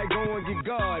 that just like go and get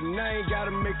God. And I ain't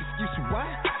gotta make excuses why.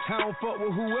 I don't fuck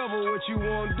with whoever, what you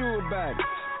wanna do about it.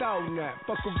 Thought not,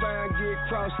 fuck around, get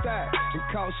crossed out. And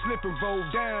caught slipping, roll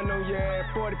down on your ass,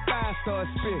 45 start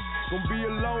spin. Gonna be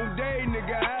a long day,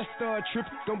 nigga, I start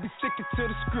tripping. Gonna be sticking to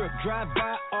the script, drive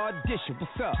by audition.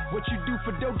 What's up? What you do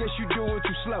for dope, guess you doing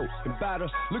too slow. And by the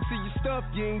looks of your stuff,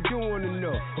 you ain't doing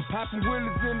enough. I'm popping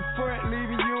willies in the front,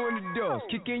 leaving you in the door.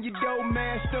 Kicking your dough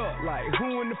masked up, like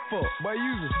who in the fuck? By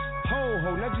using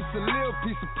ho, not just a little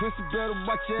piece of pussy. Better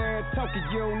watch your ass talking,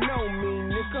 you don't know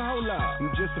me, nigga, hold up. I'm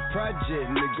just a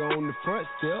project, nigga, on the front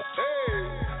step.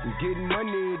 I'm getting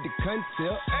money at the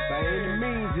concept. By any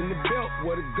means in the belt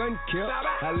with a gun kept.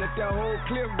 I let that whole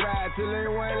clip ride till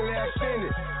ain't one left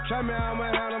in it. Try me, I'ma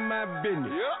handle my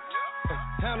business.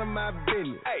 handle my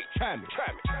business. Hey, try me.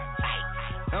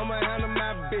 I'ma handle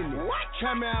my business. What?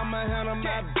 Try me, I'ma handle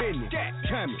my business.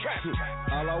 Try me.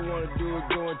 All I wanna do is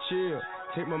go and chill.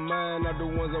 Take my mind out the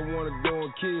ones I wanna go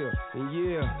and kill. And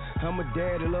yeah, I'm a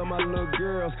daddy, love my little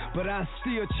girls, but I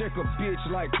still check a bitch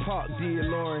like Pac did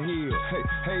Lauryn Hill.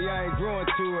 Hey, I ain't growing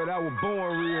to it, I was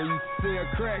born real. You sell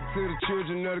crack to the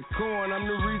children of the corn. I'm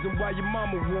the reason why your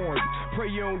mama warned you. Pray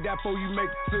you don't die before you make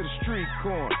it to the street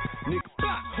corn. Nigga,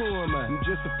 who am I? I'm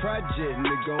just a project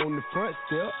nigga on the front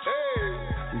step.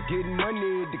 I'm getting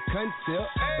money at the concept.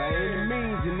 By any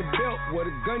means in the belt where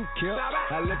the gun kept.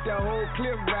 I let that whole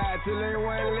clip ride till ain't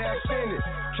one left in it.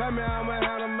 Try me, I'ma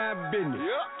handle my business.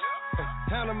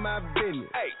 Handle my business.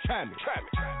 Hey, try me.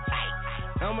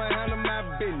 I'ma handle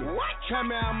my business. What? Try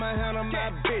me, I'ma handle my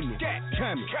business.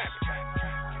 Try me.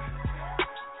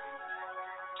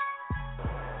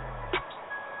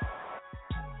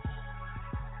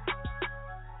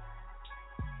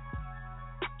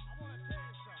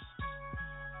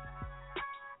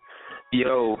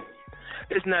 Yo,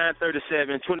 it's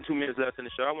 9:37, 22 minutes left in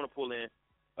the show. I want to pull in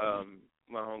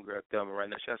my homegirl Thelma right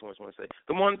now. She has what I want to say.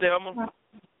 Good morning, Thelma.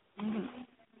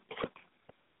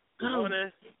 Good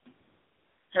morning.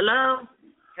 Hello?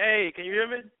 Hey, can you hear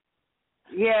me?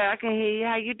 Yeah, I can hear you.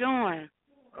 How you doing?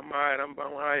 I'm all right. I'm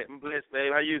all right. I'm blessed,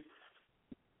 babe. How you?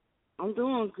 I'm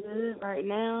doing good right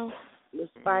now,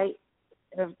 despite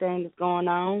everything that's going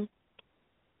on.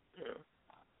 Yeah.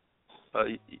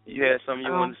 You had something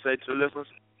you wanted to say to the listeners?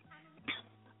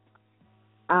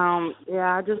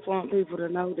 Yeah, I just want people to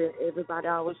know that everybody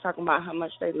always talking about how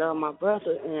much they love my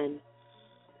brother, and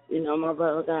you know, my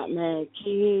brother got mad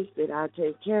kids that I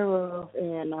take care of,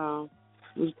 and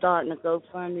we're starting a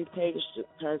GoFundMe page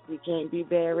because he can't be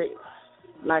buried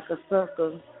like a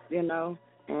sucker, you know.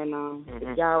 And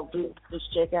if y'all do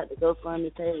just check out the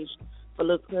GoFundMe page for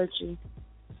Little Klutchy.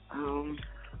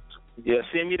 Yeah,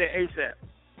 send me the ASAP.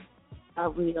 I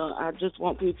will. I just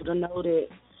want people to know that,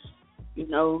 you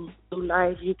know, through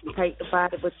life you can take the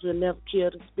body, but you'll never kill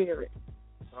the spirit.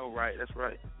 Oh, right. That's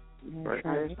right. Right.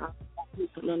 I want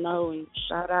people to know, and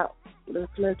shout out Little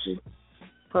Klutchy.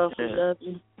 Puffy, love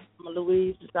you.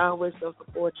 Louise is always going to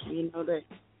support you. You know that.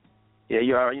 Yeah,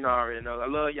 you already know. I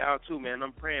love y'all too, man.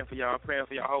 I'm praying for y'all. I'm praying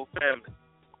for your whole family.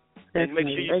 And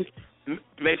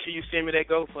make sure you send me that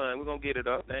GoFund. We're gonna get it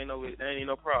up. There ain't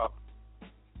no problem.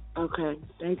 Okay.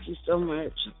 Thank you so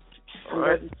much. I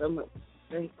love you so much.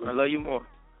 Thank you. I love you more.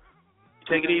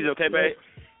 Take it easy, okay, babe?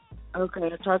 Okay.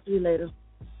 I'll talk to you later.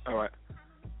 All right.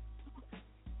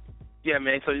 Yeah,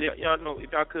 man. So y'all know,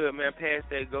 if y'all could, man, pass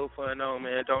that GoFund on,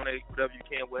 man. Donate whatever you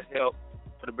can with help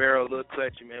for the barrel of Little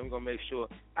Klutchy, man. We're gonna make sure.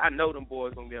 I know them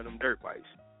boys gonna be on them dirt bikes.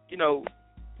 You know,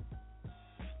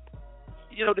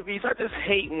 the beats. I just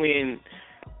hate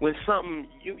when something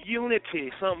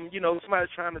unity, something, somebody's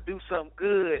trying to do something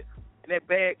good, and that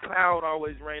bad cloud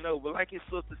always rain over. Like his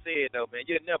sister said, though, man,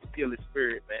 you'll never kill the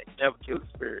spirit, man. You never kill the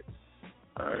spirit.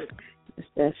 All right.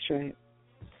 That's right.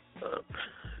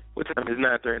 What time is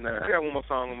 9:39? I got one more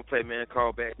song I'm gonna play, man.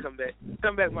 Call back, come back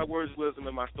with my words of wisdom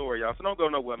and my story, y'all. So don't go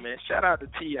nowhere, man. Shout out to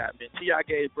T.I., man. T.I.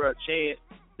 gave bro a chance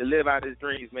to live out his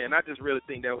dreams, man. I just really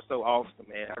think that was so awesome,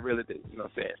 man. I really do. You know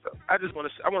what I'm saying? So I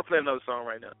want to play another song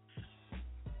right now.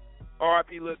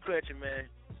 R.I.P. Little Klutchy, man.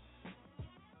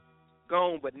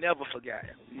 Gone but never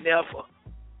forgotten. Never.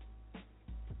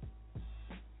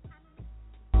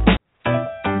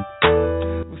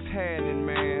 What's happening,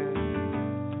 man?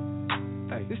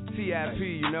 Hey, this TIP,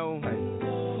 you know. Hey.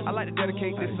 I like to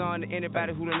dedicate this song to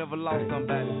anybody who done ever lost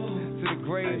somebody. To the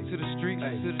grave, to the streets,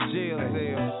 to the jail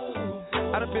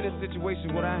cell. I done been in a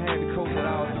situation where I had to cope with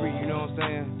all three, you know what I'm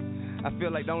saying? I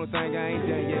feel like the only thing I ain't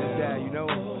done yet is die, you know?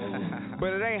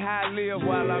 But it ain't how I live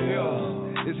while I'm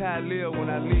here. It's how I live when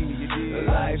I leave, you dig?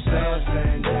 Life's ups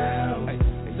and downs.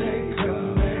 They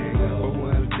come and go. But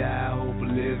when I die, I hope I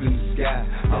live in the sky.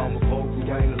 All my folks who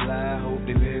ain't alive, hope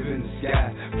they live in the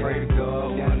sky. Pray to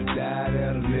God when I die,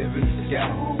 they'll live in the sky.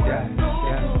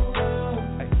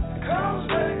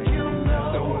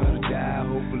 So when I die, I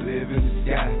hope I live in the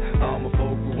sky. All my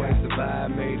folks who ain't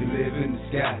survived, made to live in the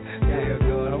sky. Tell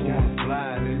God I wanna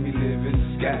fly, let me live in the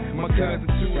sky. My cousin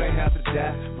too ain't have to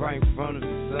die right in front of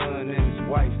the son and his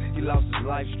wife. He lost his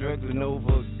life struggling over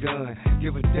a gun.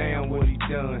 Give a damn what he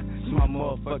done. It's my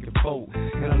motherfucking fault.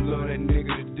 And I love that nigga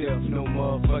to death, no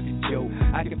motherfucking joke.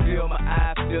 I can feel my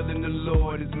eye feeling the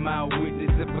Lord is my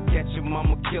witness. If I catch him,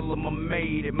 I'ma kill him. I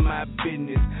made it my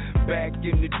business. Back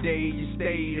in the day, you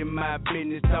stayed in my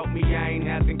business. Taught me I ain't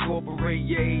have to incorporate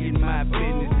yay in my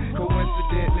business.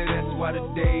 Coincidentally, that's why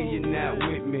today you're not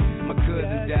with me. My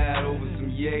cousin died over some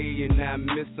yay day, and I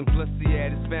miss him. Plus he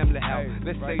at his family house.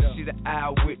 Let's say she the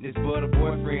eyewitness, but her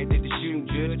boyfriend did the shooting.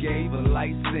 Judge gave a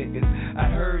life sentence. I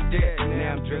heard that,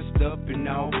 now I'm dressed up in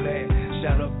all black.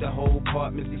 Shot up the whole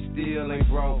apartment, he still ain't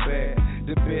brought back.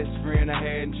 The best friend I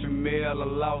had in Tramiel, I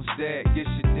lost that.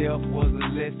 Guess your death was a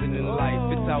lesson in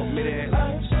life. It taught me that.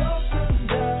 Life's ups and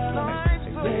downs, life's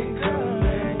playing come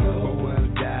and go. But when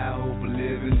I die, I hope I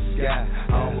live in the sky.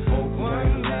 All my folks who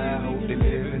ain't alive, hope they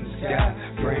live in the sky.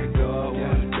 Pray to God when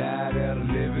I die, that'll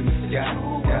live in the sky.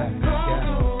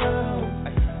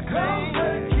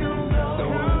 So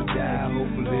when I die, I hope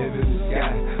I live in the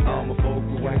sky. All my folks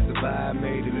who ain't survived,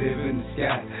 made it live in the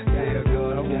sky. Tell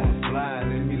God I wanna fly,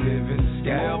 let me live in the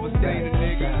sky. Never seen a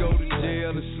nigga go to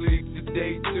jail and sleep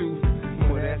today too.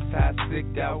 That's how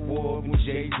sick I was when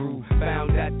J. grew.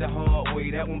 Found out the hard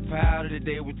way, that one powder that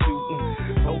they were tooting.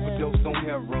 Overdose on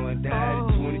heroin, died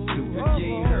at 22. If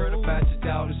you ain't heard about your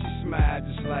daughter, she smiled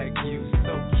just like you.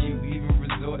 So cute, even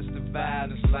resorts to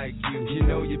violence like you. You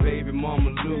know your baby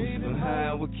mama loose, but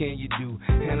huh, what can you do?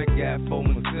 And I got for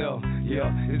myself, yeah,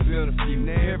 it's been a few.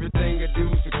 Now everything I do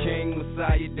is for King,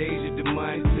 Messiah, Deja, the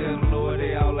money. Tell the Lord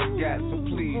they all I got, so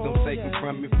please don't take it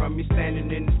from me. From me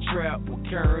standing in the trap with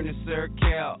Karen and Sir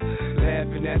Cal,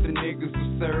 laughing at the niggas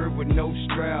who serve with no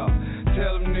strap.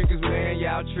 Tell them niggas, man,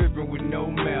 y'all tripping with no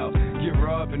mouth. Get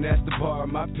robbed and that's the bar,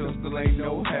 my pistol ain't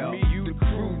no help. Me, you, the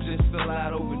crew just fell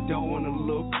out over dough and a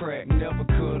little crack. Never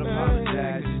could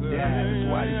apologize, just died. That's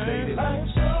why they say that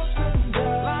life's ups and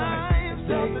downs,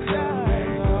 life's up and down.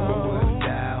 But when I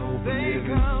die, I hope I live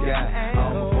in the sky.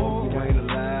 All my folks who ain't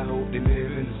alive, hope they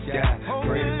live in the sky.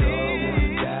 Pray to God when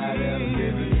I die, that'll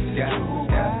live in the sky.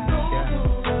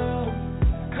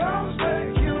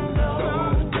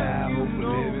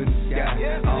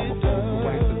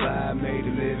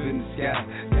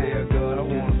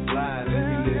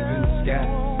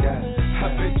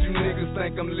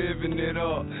 I'm living it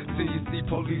up till you see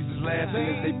police is laughing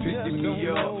as they picking me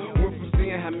up. Went from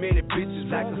seeing how many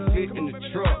bitches I could fit in the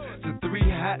truck to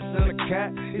 3 hots on a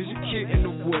cot. Is you kidding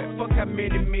or what? Fuck how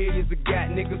many millions I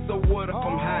got, nigga, so what if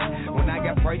I'm high? When I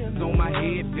got prices on my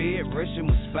head, fed, rushing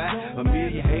my spot. A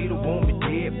million haters want me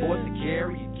dead, boys to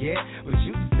carry a get. But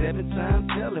you 7 times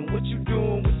telling what you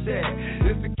doing with that?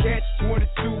 It's a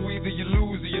catch-22, either you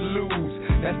lose or you lose.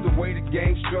 That's the way the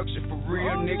game structured for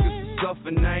real niggas who suffer.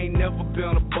 I ain't never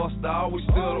been a buster, I always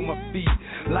stood on my feet.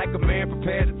 Like a man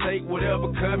prepared to take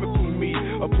whatever coming for me.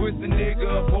 A pussy nigga,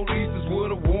 a police is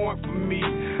with a warrant for me.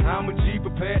 I'm a G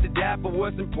prepared to die for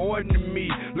what's important to me.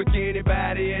 Look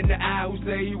anybody in the eye who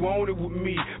say he want it with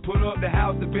me. Put up the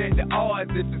house and bet the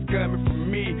odds if it's coming from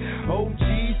me. OG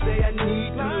say I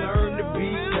need to learn to be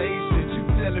patient. You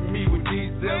telling me with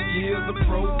these 7 years of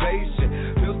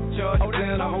probation, pistol charges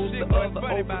and a host of other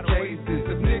open cases.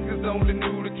 If niggas only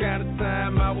knew the kind of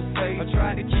time I was facing, I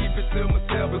tried to keep it to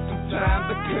myself, but sometimes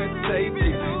I couldn't take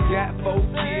it. Got 4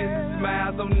 kids and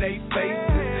smiles on their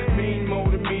faces. Mean more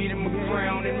to me than my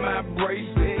crown and my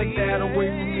bracelet. Take that away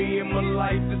from me and my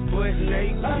life is butt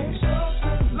naked. Life's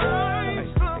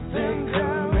up and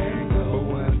down, but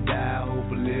when I die, I hope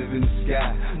I live in the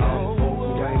sky. All the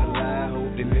folks who ain't alive,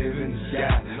 hope they live in the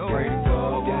sky. Pray to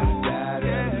God when I die,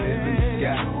 they'll live in the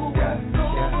sky.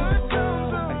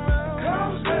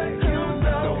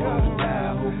 So when I die,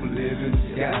 I hope I live in the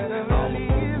sky. All my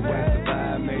folks who ain't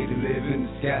survived, made it live in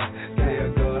the sky.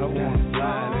 Tell God I wanna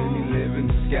fly, let me live in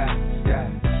the sky.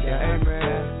 Hey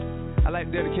man, I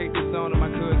like to dedicate this song to my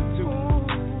cousin too,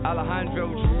 Alejandro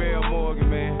Jamel Morgan,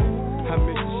 man. I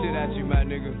miss the shit out you, my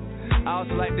nigga. I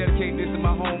also like dedicating this to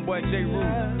my homeboy J. Rue,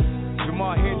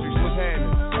 Jamal Hendricks, what's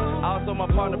happening? Also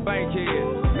my partner Bankhead,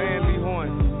 man Lee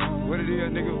Horn, what it is,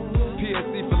 nigga,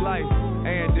 PSC for life,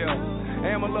 and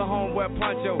my little homeboy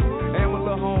Poncho, and my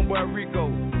little homeboy Rico.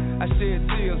 I shed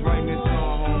tears writing this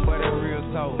song, homeboy, that real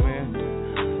talk, man.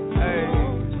 Hey,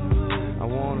 I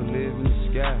wanna live in the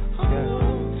sky, sky.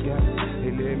 They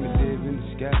let me live in the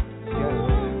sky, sky.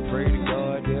 Pray to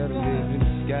God that I live in the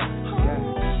sky, sky,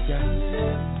 sky.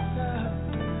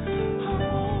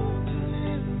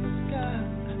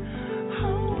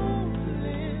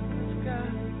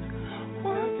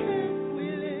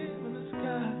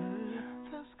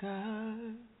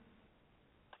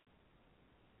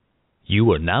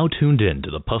 You are now tuned in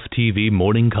to the Puff TV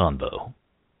Morning Convo.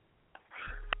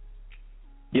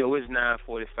 Yo, it's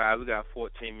 9:45. We got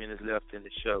 14 minutes left in the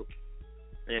show.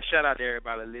 And shout out to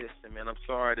everybody listening, man. I'm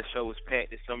sorry the show was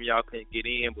packed and some of y'all couldn't get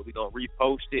in, but we're going to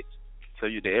repost it so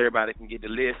that everybody can get to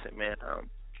listen, man.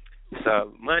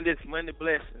 So Monday's Monday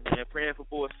blessings, man. Praying for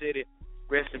BullCity.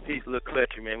 Rest in peace, little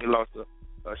Klutchy, man. We lost a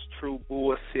true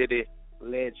BullCity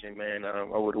legend, man,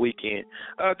 over the weekend.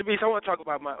 Demetrius, I want to talk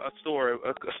about a story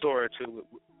or two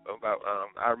about,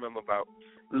 I remember about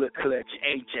Lil Klutchy,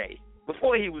 AJ.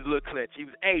 Before he was Lil Klutchy, he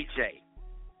was AJ.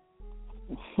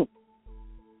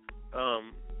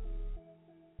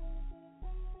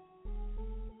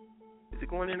 Is it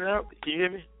going in and out? Can you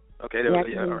hear me? Okay, there we go.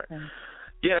 Yeah, all right.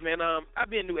 Yeah, man, I've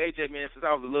been new AJ, man, since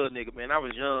I was a little nigga, man. I was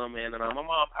young, man, and my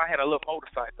mom, I had a little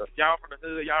motorcycle. Y'all from the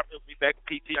hood, y'all remember me back in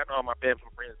PT. I know all my family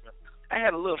friends, man. I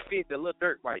had a little 50, a little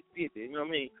dirt bike, 50, you know what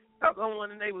I mean? I was the only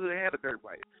one in the neighborhood that had a dirt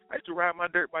bike. I used to ride my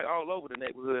dirt bike all over the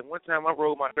neighborhood. And one time I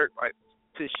rode my dirt bike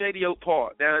to Shady Oak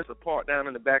Park. There's a park down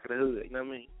in the back of the hood, you know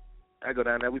what I mean? I go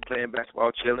down there, we playing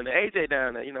basketball, chilling. And AJ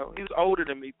down there, you know, he was older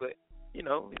than me, but, you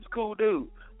know, he was a cool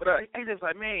dude. But AJ was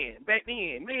like, man, back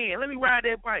then, let me ride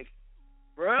that bike.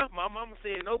 Bruh, my mama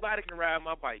said nobody can ride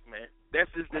my bike, man. That's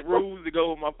just the rules to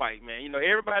go with my bike, man. You know,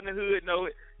 everybody in the hood know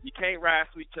it. You can't ride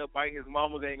Sweet Chuck bike. His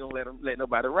mama ain't gonna let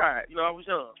nobody ride. You know, I was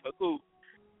young, so cool.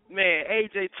 Man,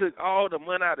 AJ took all the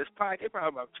money out of his pocket.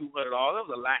 Probably about $200. That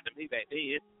was a lot to me back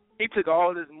then. He took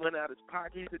all this money out of his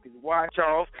pocket. He took his watch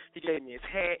off. He gave me his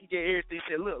hat. He gave everything.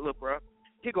 He said, look, bro.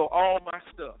 Here go all my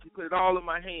stuff. He put it all in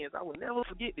my hands. I will never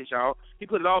forget this, y'all. He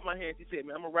put it all in my hands. He said,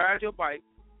 man, I'm gonna ride your bike.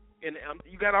 And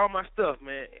you got all my stuff,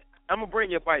 man. I'm gonna bring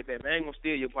your bike back, man. I ain't gonna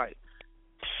steal your bike.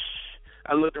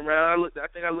 I looked around. I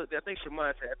think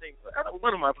Shamante.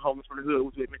 One of my homies from the hood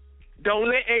was with me. Don't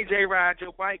let AJ ride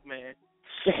your bike, man.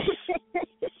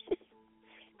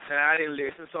 And I didn't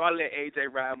listen, so I let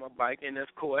AJ ride my bike. And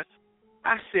of course,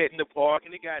 I sat in the park,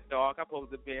 and it got dark. I'm supposed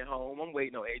to be home. I'm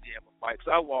waiting on AJ on my bike, so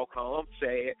I walk home. I'm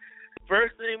sad.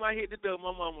 First thing I hit the door,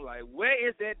 my mom was like, "Where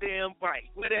is that damn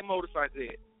bike? Where that motorcycle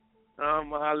at?"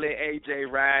 I let AJ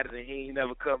ride it, and he ain't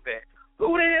never come back.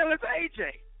 Who the hell is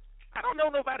AJ? I don't know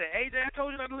nobody. AJ, I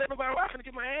told you not to let nobody ride. I'm going to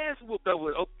get my ass whooped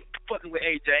over fucking with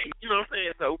AJ. You know what I'm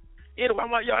saying? So, anyway, I'm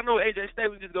like, y'all know AJ stay.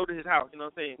 We just go to his house. You know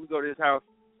what I'm saying? We go to his house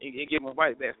and get my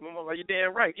bike back. So my mom like, you're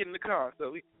damn right. Get in the car.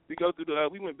 So we go through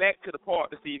we went back to the park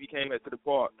to see if he came back to the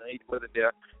park. And he wasn't there.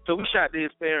 So we shot to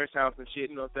his parents' house and shit.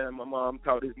 You know what I'm saying? My mom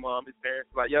called his parents,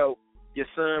 like, yo, your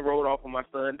son rode off on my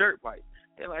son's dirt bike.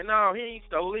 They're like, no, he ain't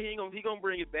stole it. He gonna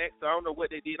bring it back. So I don't know what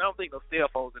they did. I don't think no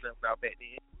cell phones and nothing out back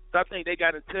then. So I think they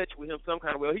got in touch with him some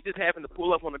kind of way. He just happened to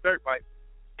pull up on a dirt bike.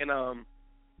 And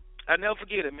I never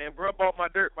forget it, man. Bro bought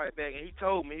my dirt bike back, and he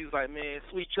told me, he was like, man,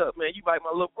 Sweet Chuck, man, you like my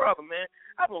little brother, man.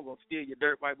 I wasn't gonna steal your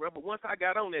dirt bike, bro. But once I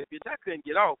got on that bitch, I couldn't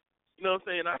get off. You know what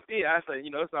I'm saying? I said, you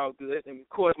know, it's all good. And of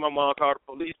course, my mom called the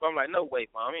police. But I'm like, no way,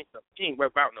 mom. She ain't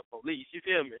about no police. You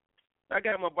feel me? I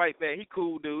got my bike back. He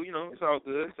cool dude, you know, it's all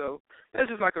good. So that's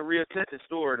just like a real touching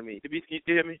story to me. Can you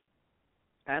hear me?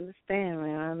 I understand,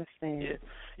 man. I understand. Yeah.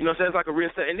 You know what I'm saying? It's like a real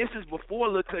touch. And this is before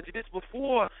Lil Klutchy. This is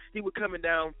before he was coming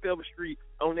down Felber Street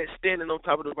on that standing on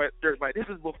top of the dirt bike. This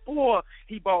is before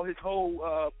he bought his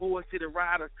whole BullCity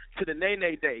rider to the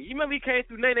Nene Day. You remember he came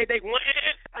through Nene Day?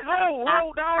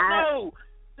 Hold on, no.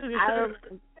 I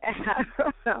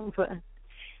don't know.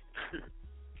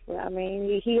 Well, I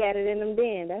mean, he had it in him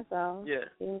then. That's all. Yeah,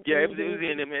 it was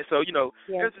in him, man. So you know,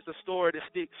 There's just a story that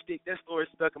stick. That story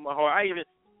stuck in my heart.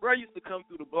 Bro used to come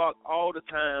through the block all the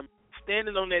time,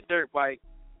 standing on that dirt bike,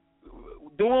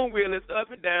 doing wheelies up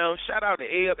and down. Shout out to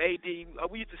Eb, AD.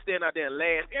 We used to stand out there and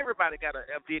laugh. Everybody got a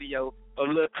video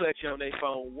of Lil Klutchy on their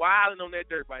phone, wilding on that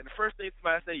dirt bike. The first thing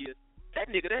somebody say is,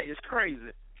 that nigga, that is crazy.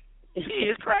 He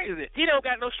is crazy. He don't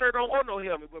got no shirt on or no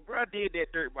helmet, but bro did that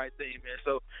dirt bike thing, man.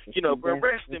 So, you know, bro,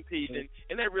 rest in peace.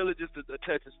 And that really just a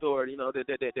touching story, you know, that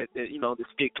you know, that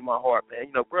stick to my heart,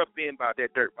 man. You know, bro been about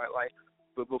that dirt bike life.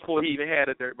 But before he even had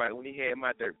a dirt bike, when he had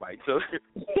my dirt bike. So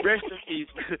rest in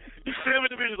peace. You feel me?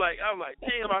 I'm like,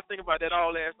 damn, I was thinking about that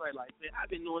all last night. Like, man,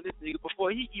 I've been knowing this nigga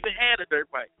before he even had a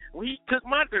dirt bike. When he took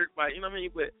my dirt bike, you know what I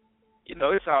mean? But, you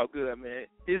know, it's all good,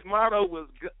 man. His motto was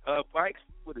bikes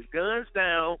with his guns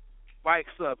down,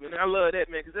 bikes up. And I love that,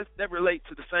 man, because that relates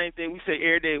to the same thing we say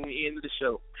every day when we end the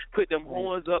show. Put them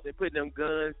horns up and put them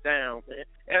guns down, man.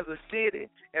 As a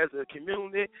city, as a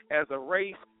community, as a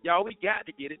race, y'all, we got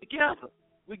to get it together.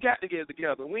 We got to get it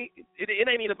together. It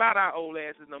ain't even about our old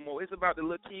asses no more. It's about the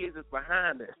little kids that's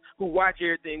behind us who watch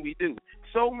everything we do.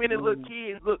 So many little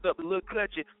kids looked up to Lil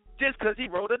Klutchy just because he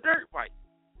rode a dirt bike.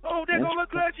 Oh, there go Lil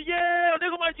Klutchy, yeah. There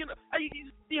go my, you know,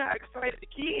 you see how excited the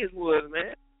kids was,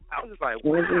 man. I was just like,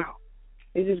 wow.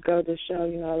 It just goes to show,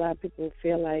 you know, a lot of people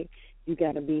feel like you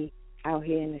got to be out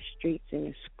here in the streets, in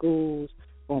the schools,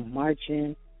 or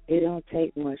marching. It don't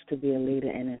take much to be a leader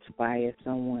and inspire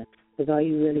someone. Because all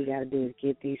you really got to do is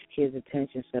get these kids'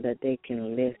 attention so that they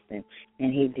can listen.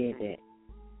 And he did that.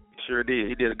 Sure did.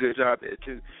 He did a good job there,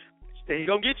 too. He's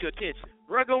going to get your attention.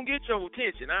 bro gonna get your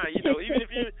attention. You know, even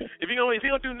if he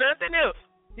don't do nothing else,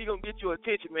 he gonna get your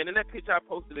attention, man. And that picture I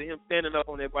posted of him standing up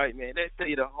on that bike, man, that tell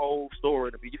you the whole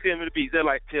story to me. You feel me? The beats that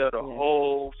like tell the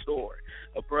whole story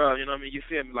of bro. You know what I mean? You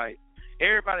feel me? Like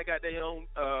everybody got their own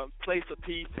place of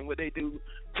peace and what they do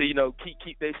to, you know,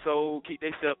 keep their soul, keep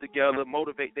themselves together,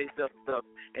 motivate themselves and stuff,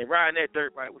 and riding that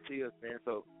dirt bike with tears, man.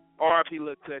 So R.I.P.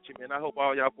 Lil Klutchy, man. I hope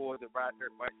all y'all boys that ride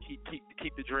dirt bike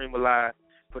keep the dream alive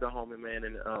for the homie, man,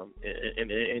 and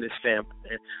his family,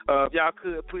 man. If y'all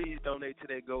could please donate to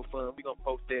that GoFund. We gonna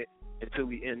post that until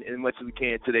we as much as we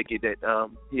can until they get that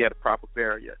he had a proper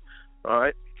burial. All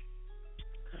right.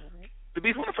 The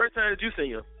Beast, when the first time did you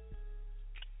see him?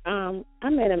 I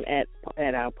met him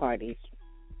at our parties.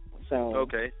 So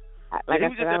okay. Like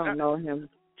I said, I don't know him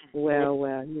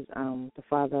well. He's the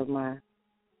father of my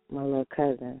little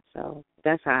cousin. So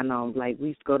that's how I know him. Like we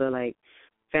used to go to like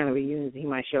family reunions. He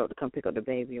might show up to come pick up the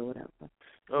baby or whatever.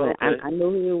 But I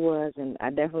knew who he was, and I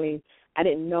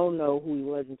didn't know who he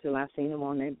was until I seen him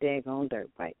on that daggone dirt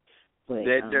bike. But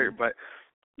dirt bike.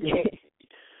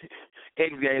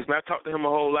 X Games, man. I talked to him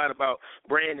a whole lot about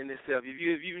branding himself. If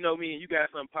you know me and you got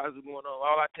something positive going on,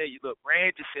 all I tell you, look,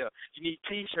 brand yourself. You need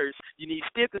T-shirts. You need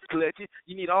stickers, Klutchy.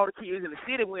 You need all the kids in the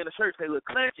city wearing a shirt say, look,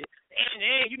 Klutchy.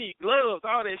 And you need gloves,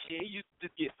 all that shit. He used to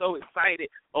just get so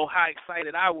excited on how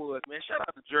excited I was, man. Shout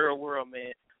out to Gerald World,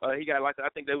 man. He got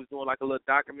I think they was doing like a little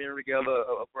documentary together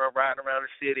of riding around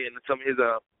the city and some of his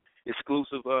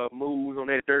exclusive moves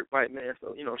on that dirt bike, man.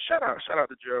 So, you know, shout out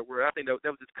to Gerald World. I think that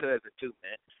was his cousin too,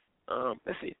 man.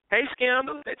 Let's see. Hey,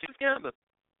 Scandal. That's you, Scandal.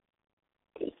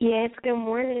 Yes, good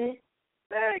morning.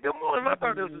 Hey, good morning. I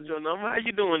thought this was your number. How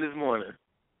you doing this morning?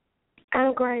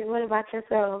 I'm great. What about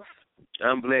yourself?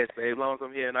 I'm blessed, babe. As long as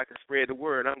I'm here and I can spread the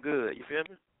word, I'm good. You feel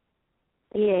me?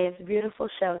 Yes, beautiful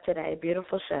show today.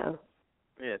 Beautiful show.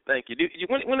 Yeah, thank you.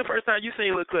 When the first time you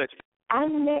seen Lil Klutchy? I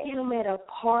met him at a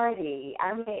party.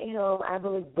 I met him, I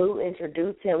believe Boo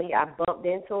introduced him. I bumped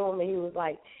into him, and he was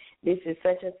like, this is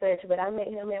such and such, but I met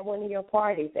him at one of your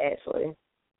parties, actually.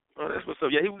 Oh, that's what's up.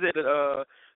 Yeah, he was at the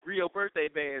Rio birthday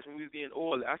bash when we was getting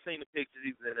oily. I seen the pictures.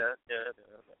 He was in there.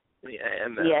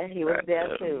 Yeah, he was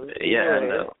there, too. Yeah, I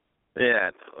know.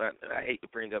 Yeah, I know. I hate to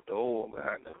bring up the oil, but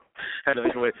I know.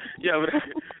 Anyway,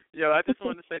 I just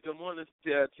wanted to say good morning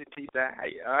to Tisa.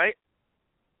 All right?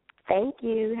 Thank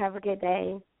you. Have a good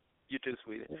day. You too,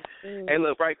 sweetie. Mm-hmm. Hey,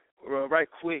 look, right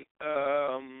quick.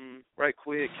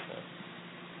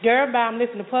 Girl, I'm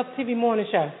listening to Puff TV Morning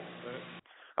Show.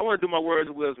 I want to do my words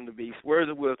of wisdom to Beast. Words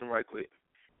of wisdom right quick.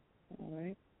 All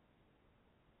right.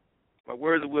 My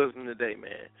words of wisdom today,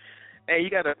 man. Hey,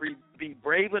 you got to be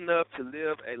brave enough to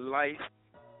live a life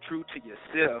true to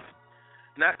yourself,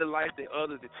 not the life that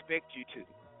others expect you to.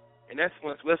 And that's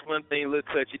one thing Lil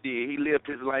Klutchy did. He lived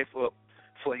his life up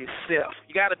for himself.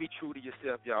 You got to be true to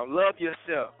yourself, y'all. Love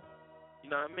yourself. You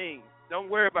know what I mean? Don't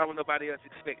worry about what nobody else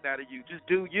expects out of you. Just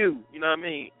do you. You know what I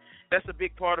mean? That's a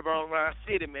big part of our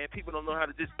city, man. People don't know how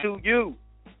to just do you.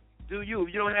 Do you.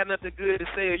 If you don't have nothing good to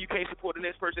say or you can't support the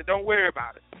next person, don't worry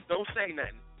about it. Don't say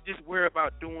nothing. Just worry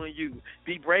about doing you.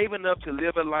 Be brave enough to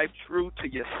live a life true to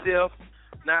yourself,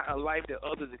 not a life that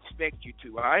others expect you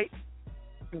to, all right?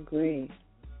 Agree.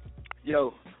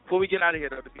 Yo, before we get out of here,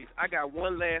 though, Beast, I got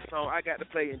one last song I got to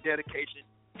play in dedication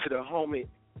to the homie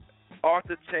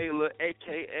Arthur Taylor,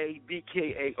 a.k.a.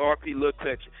 B.K.A. R.P. Lil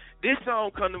Klutchy. This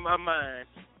song come to my mind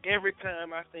every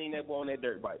time I seen that boy on that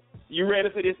dirt bike. You ready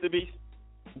for this, Beast?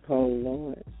 Oh,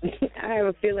 Lord. I have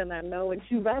a feeling I know what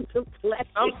you about to play.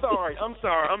 I'm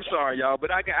sorry, y'all, but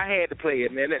I had to play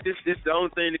it, man. This the only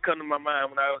thing that come to my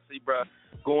mind when I see bro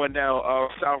going down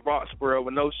South Roxborough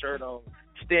with no shirt on,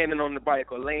 standing on the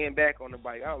bike or laying back on the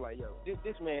bike. I was like, yo,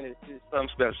 this man is something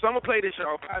special. So I'm going to play this,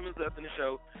 y'all. 5 minutes left in the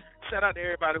show. Shout out to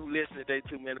everybody who listened today,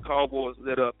 too, man. The call boys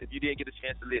lit up. If you didn't get a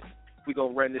chance to listen, we're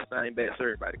going to run this thing back so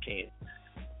everybody can.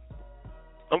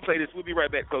 I'm going to play this. We'll be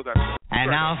right back. Close out.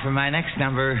 And now for my next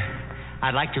number,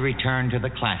 I'd like to return to the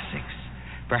classics.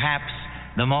 Perhaps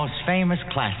the most famous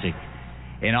classic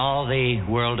in all the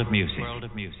world of music.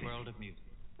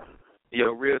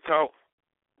 Yo, real talk,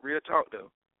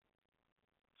 though.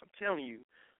 I'm telling you,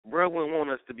 bro wouldn't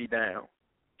want us to be down.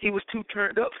 He was too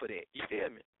turned up for that. You feel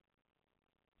me?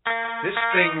 This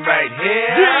thing right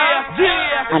here.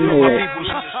 Yeah. I know it.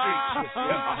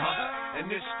 And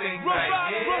this thing right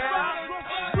here.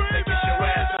 They get your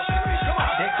ass off the street. Come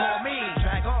on. They call me.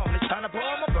 Drag on. It's time to blow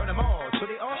them or burn them all. So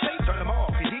they all say turn them off.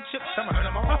 Cause each chips, I'ma hurt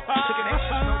them all. Chicken eggs,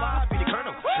 no I be the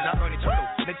colonel. Cause I burn eternal.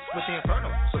 Mixed with the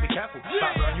infernal. So be careful. If I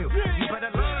burn you. You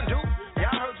better learn, dude. Yeah,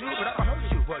 I heard you, but I'ma hurt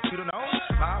you. What you don't know?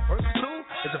 My first two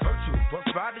is a virtue. Both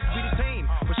riders be the team.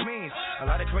 Which means a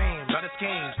lot of cream, a lot of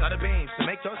schemes, a lot of beams to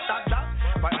make your stock drop.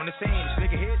 the scene. This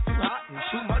nigga head too hot and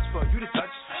too much for you to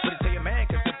touch. But tell your man,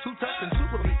 cause they're too tough and too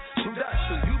will be too dust.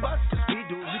 So you bust, cause we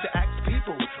do. You can ask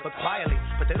people, but quietly.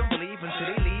 But they don't believe until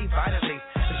they leave violently.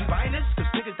 Is you buying this? Cause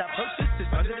niggas that purchase is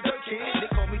under the dirt, kid.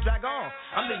 They call me Dragon.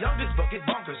 I'm the youngest, but get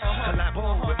bonkers.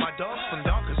 Collabo with my dog from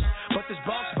Yonkers. But this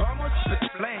Bronx bomber spit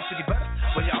flames. Should be better?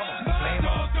 Well, y'all almost flame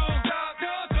on.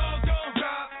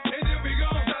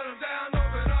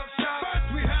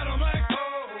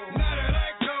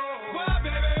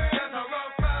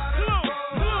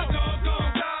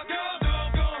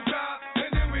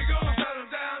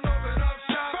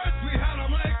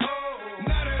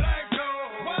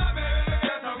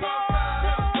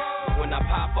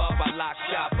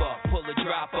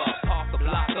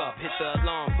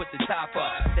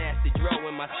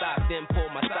 Then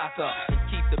pull my sock up and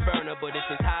keep the burner, but if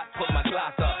it's hot, put my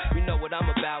Glock up. You know what I'm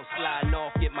about, sliding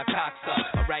off, get my cocks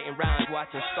up. I'm writing rhymes,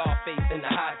 watching Scarface in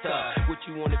the hot tub. What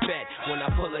you wanna bet when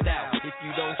I pull it out? If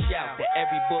you don't shout, that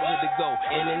every bullet to go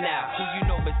in and out. Who you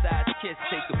know besides Kiss?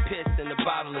 Take a piss in a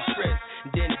bottle of Tris,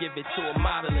 and then give it to a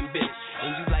modeling bitch.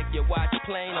 And you like your watch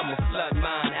plain? I'm a flood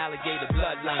mine, alligator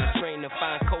bloodline, trained to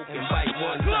find coke and bite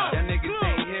one time. Y'all niggas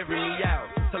ain't hearing me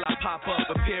out till I pop up,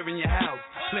 appear in your house.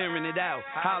 Clearing it out,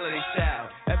 holiday style.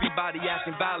 Everybody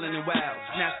acting violent and wild.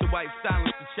 Snatch the wife,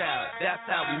 silence the child. That's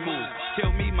how we move.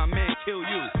 Kill me, my man, kill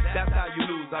you. That's how you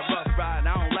lose. I rough ride,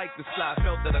 I don't like the slide.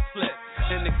 Felt that I slipped.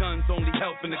 And the gun's only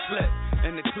helping the clip.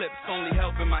 And the clip's only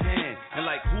helping my hand. And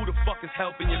like, who the fuck is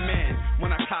helping your man?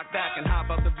 When I cock back and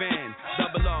hop out the van.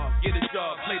 Double off, get a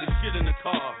job, play the shit in the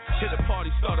car. Hit a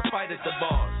party, start a fight at the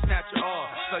bar. Snatch your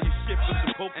off, sell your shit for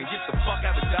some coke and get the fuck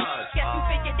out of Dodge. Guess you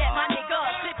figured that my nigga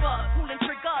slip up, pulling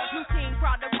triggers, new team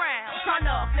crowd around,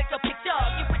 tryna flick a picture,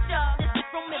 get with ya. This is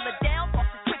from Miller down, off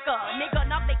the quicker, nigga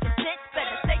not making sense,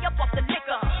 better stay up off the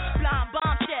liquor. Blind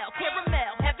bombshell,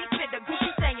 caramel, heavy fitter, Gucci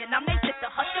saying I'm they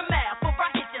sister, hush your mouth, for I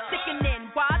hit ya.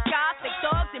 Sickening, wise guys, fake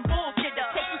thugs and bullshitter.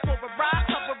 Take you for a ride,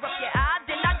 cover up your eyes,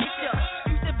 then I get ya.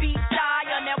 Used to be shy,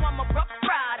 now I'm a rough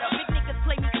rider. Big niggas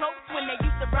play me close when they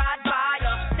used to ride by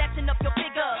ya. Snatching up your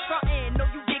figure, frontin', know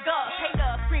you dig us.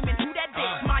 Hater, screaming who that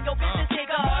bitch, mind your business,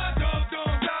 nigga.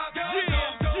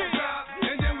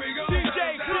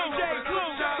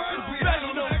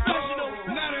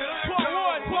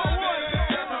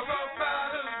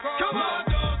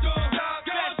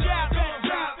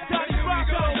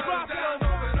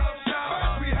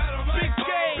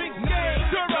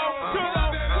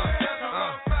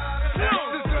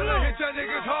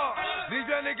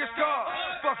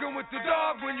 With the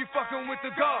dog when you fucking with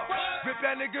the guard. Rip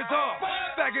that niggas off,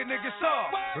 faggot niggas soft.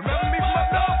 Remember me from up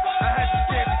north? I had to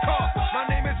scared the car. My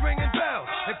name is ringing bells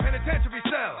in penitentiary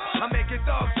cells. I'm making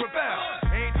thugs rebel.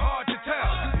 Ain't hard to tell.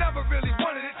 You never really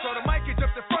wanted it, so the mic get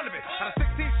jumped in front of it. Out of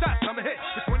 16 shots, I'm a hit.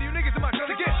 Which one of you niggas am I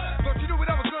gonna get? Thought you knew what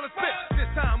I was gonna spit. This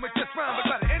time with this round, but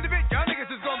by the end of it, y'all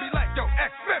niggas is gonna be like, yo,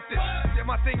 X-50. Yeah,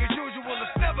 my thing as usual,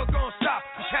 it's never gonna stop.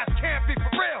 You cats can't be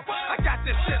for real. I got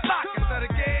this shit locked. Instead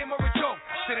of game or a joke.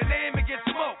 To the name and get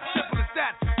smoked. Simple as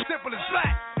that. Simple as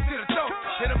black. To the throat.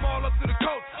 Hit them all up to the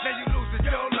coat. Now you losing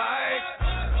your life.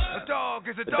 A dog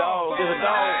is a dog. For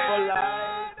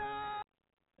life.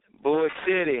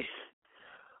 BullCity.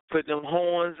 Put them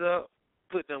horns up.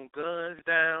 Put them guns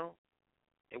down.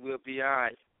 And we'll be all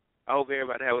right. I hope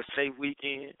everybody have a safe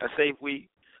weekend. A safe week.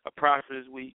 A prosperous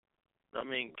week. I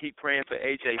mean, keep praying for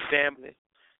AJ family.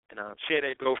 And share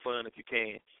that GoFund if you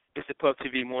can. It's the Puff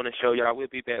TV Morning Show, y'all. We'll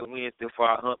be back Wednesday for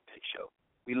our Hump Day show.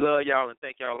 We love y'all and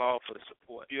thank y'all all for the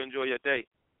support. You enjoy your day.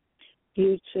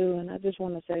 You too. And I just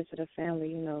want to say to the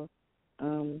family,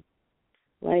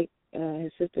 like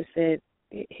his sister said,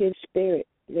 his spirit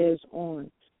lives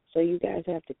on. So you guys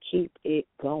have to keep it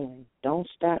going. Don't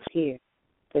stop here.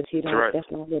 Because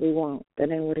that's not what he wants.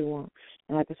 That ain't what he wants.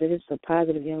 And like I said, it's a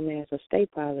positive young man, so stay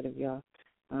positive, y'all.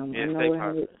 I know stay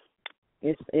positive.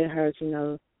 It hurts,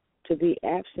 to be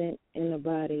absent in the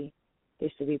body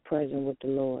is to be present with the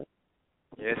Lord.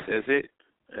 Yes, that's it.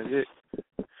 That's it.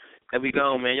 There we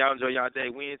go, man. Y'all enjoy y'all day.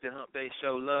 Wednesday Hump Day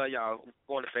show. Love y'all.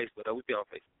 Go on to Facebook, though. We be on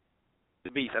Facebook. The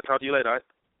Beast. I'll talk to you later, all right?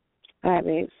 All right,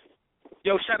 babes.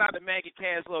 Yo, shout out to Maggie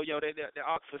Caslow. Yo, the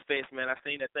Oxford Fest, man. I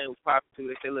seen that thing was popping, too.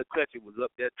 They said Lil Klutchy was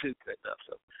up there, too, cutting up.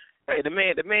 So, hey, the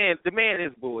man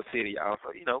is BullCity, y'all. So,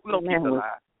 we don't keep it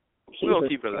alive. We don't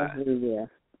keep it alive.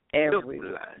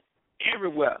 Everywhere.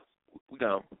 Everywhere. We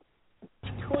gone.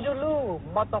 Toodaloo,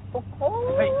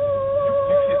 motherfucker. Hey.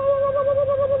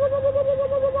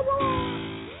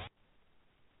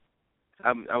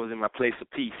 I was in my place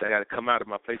of peace. I got to come out of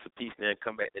my place of peace now and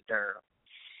come back to Durham.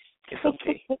 It's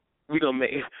okay. We're gonna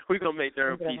make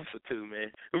Durham peaceful too,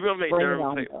 man. We're gonna make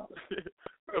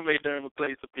Durham a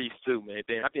place of peace too, man.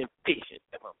 Damn, I've been patient.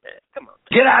 Come on, man. man. Come on.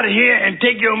 Get out of here and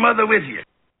take your mother with you.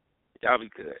 Y'all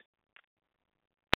be good.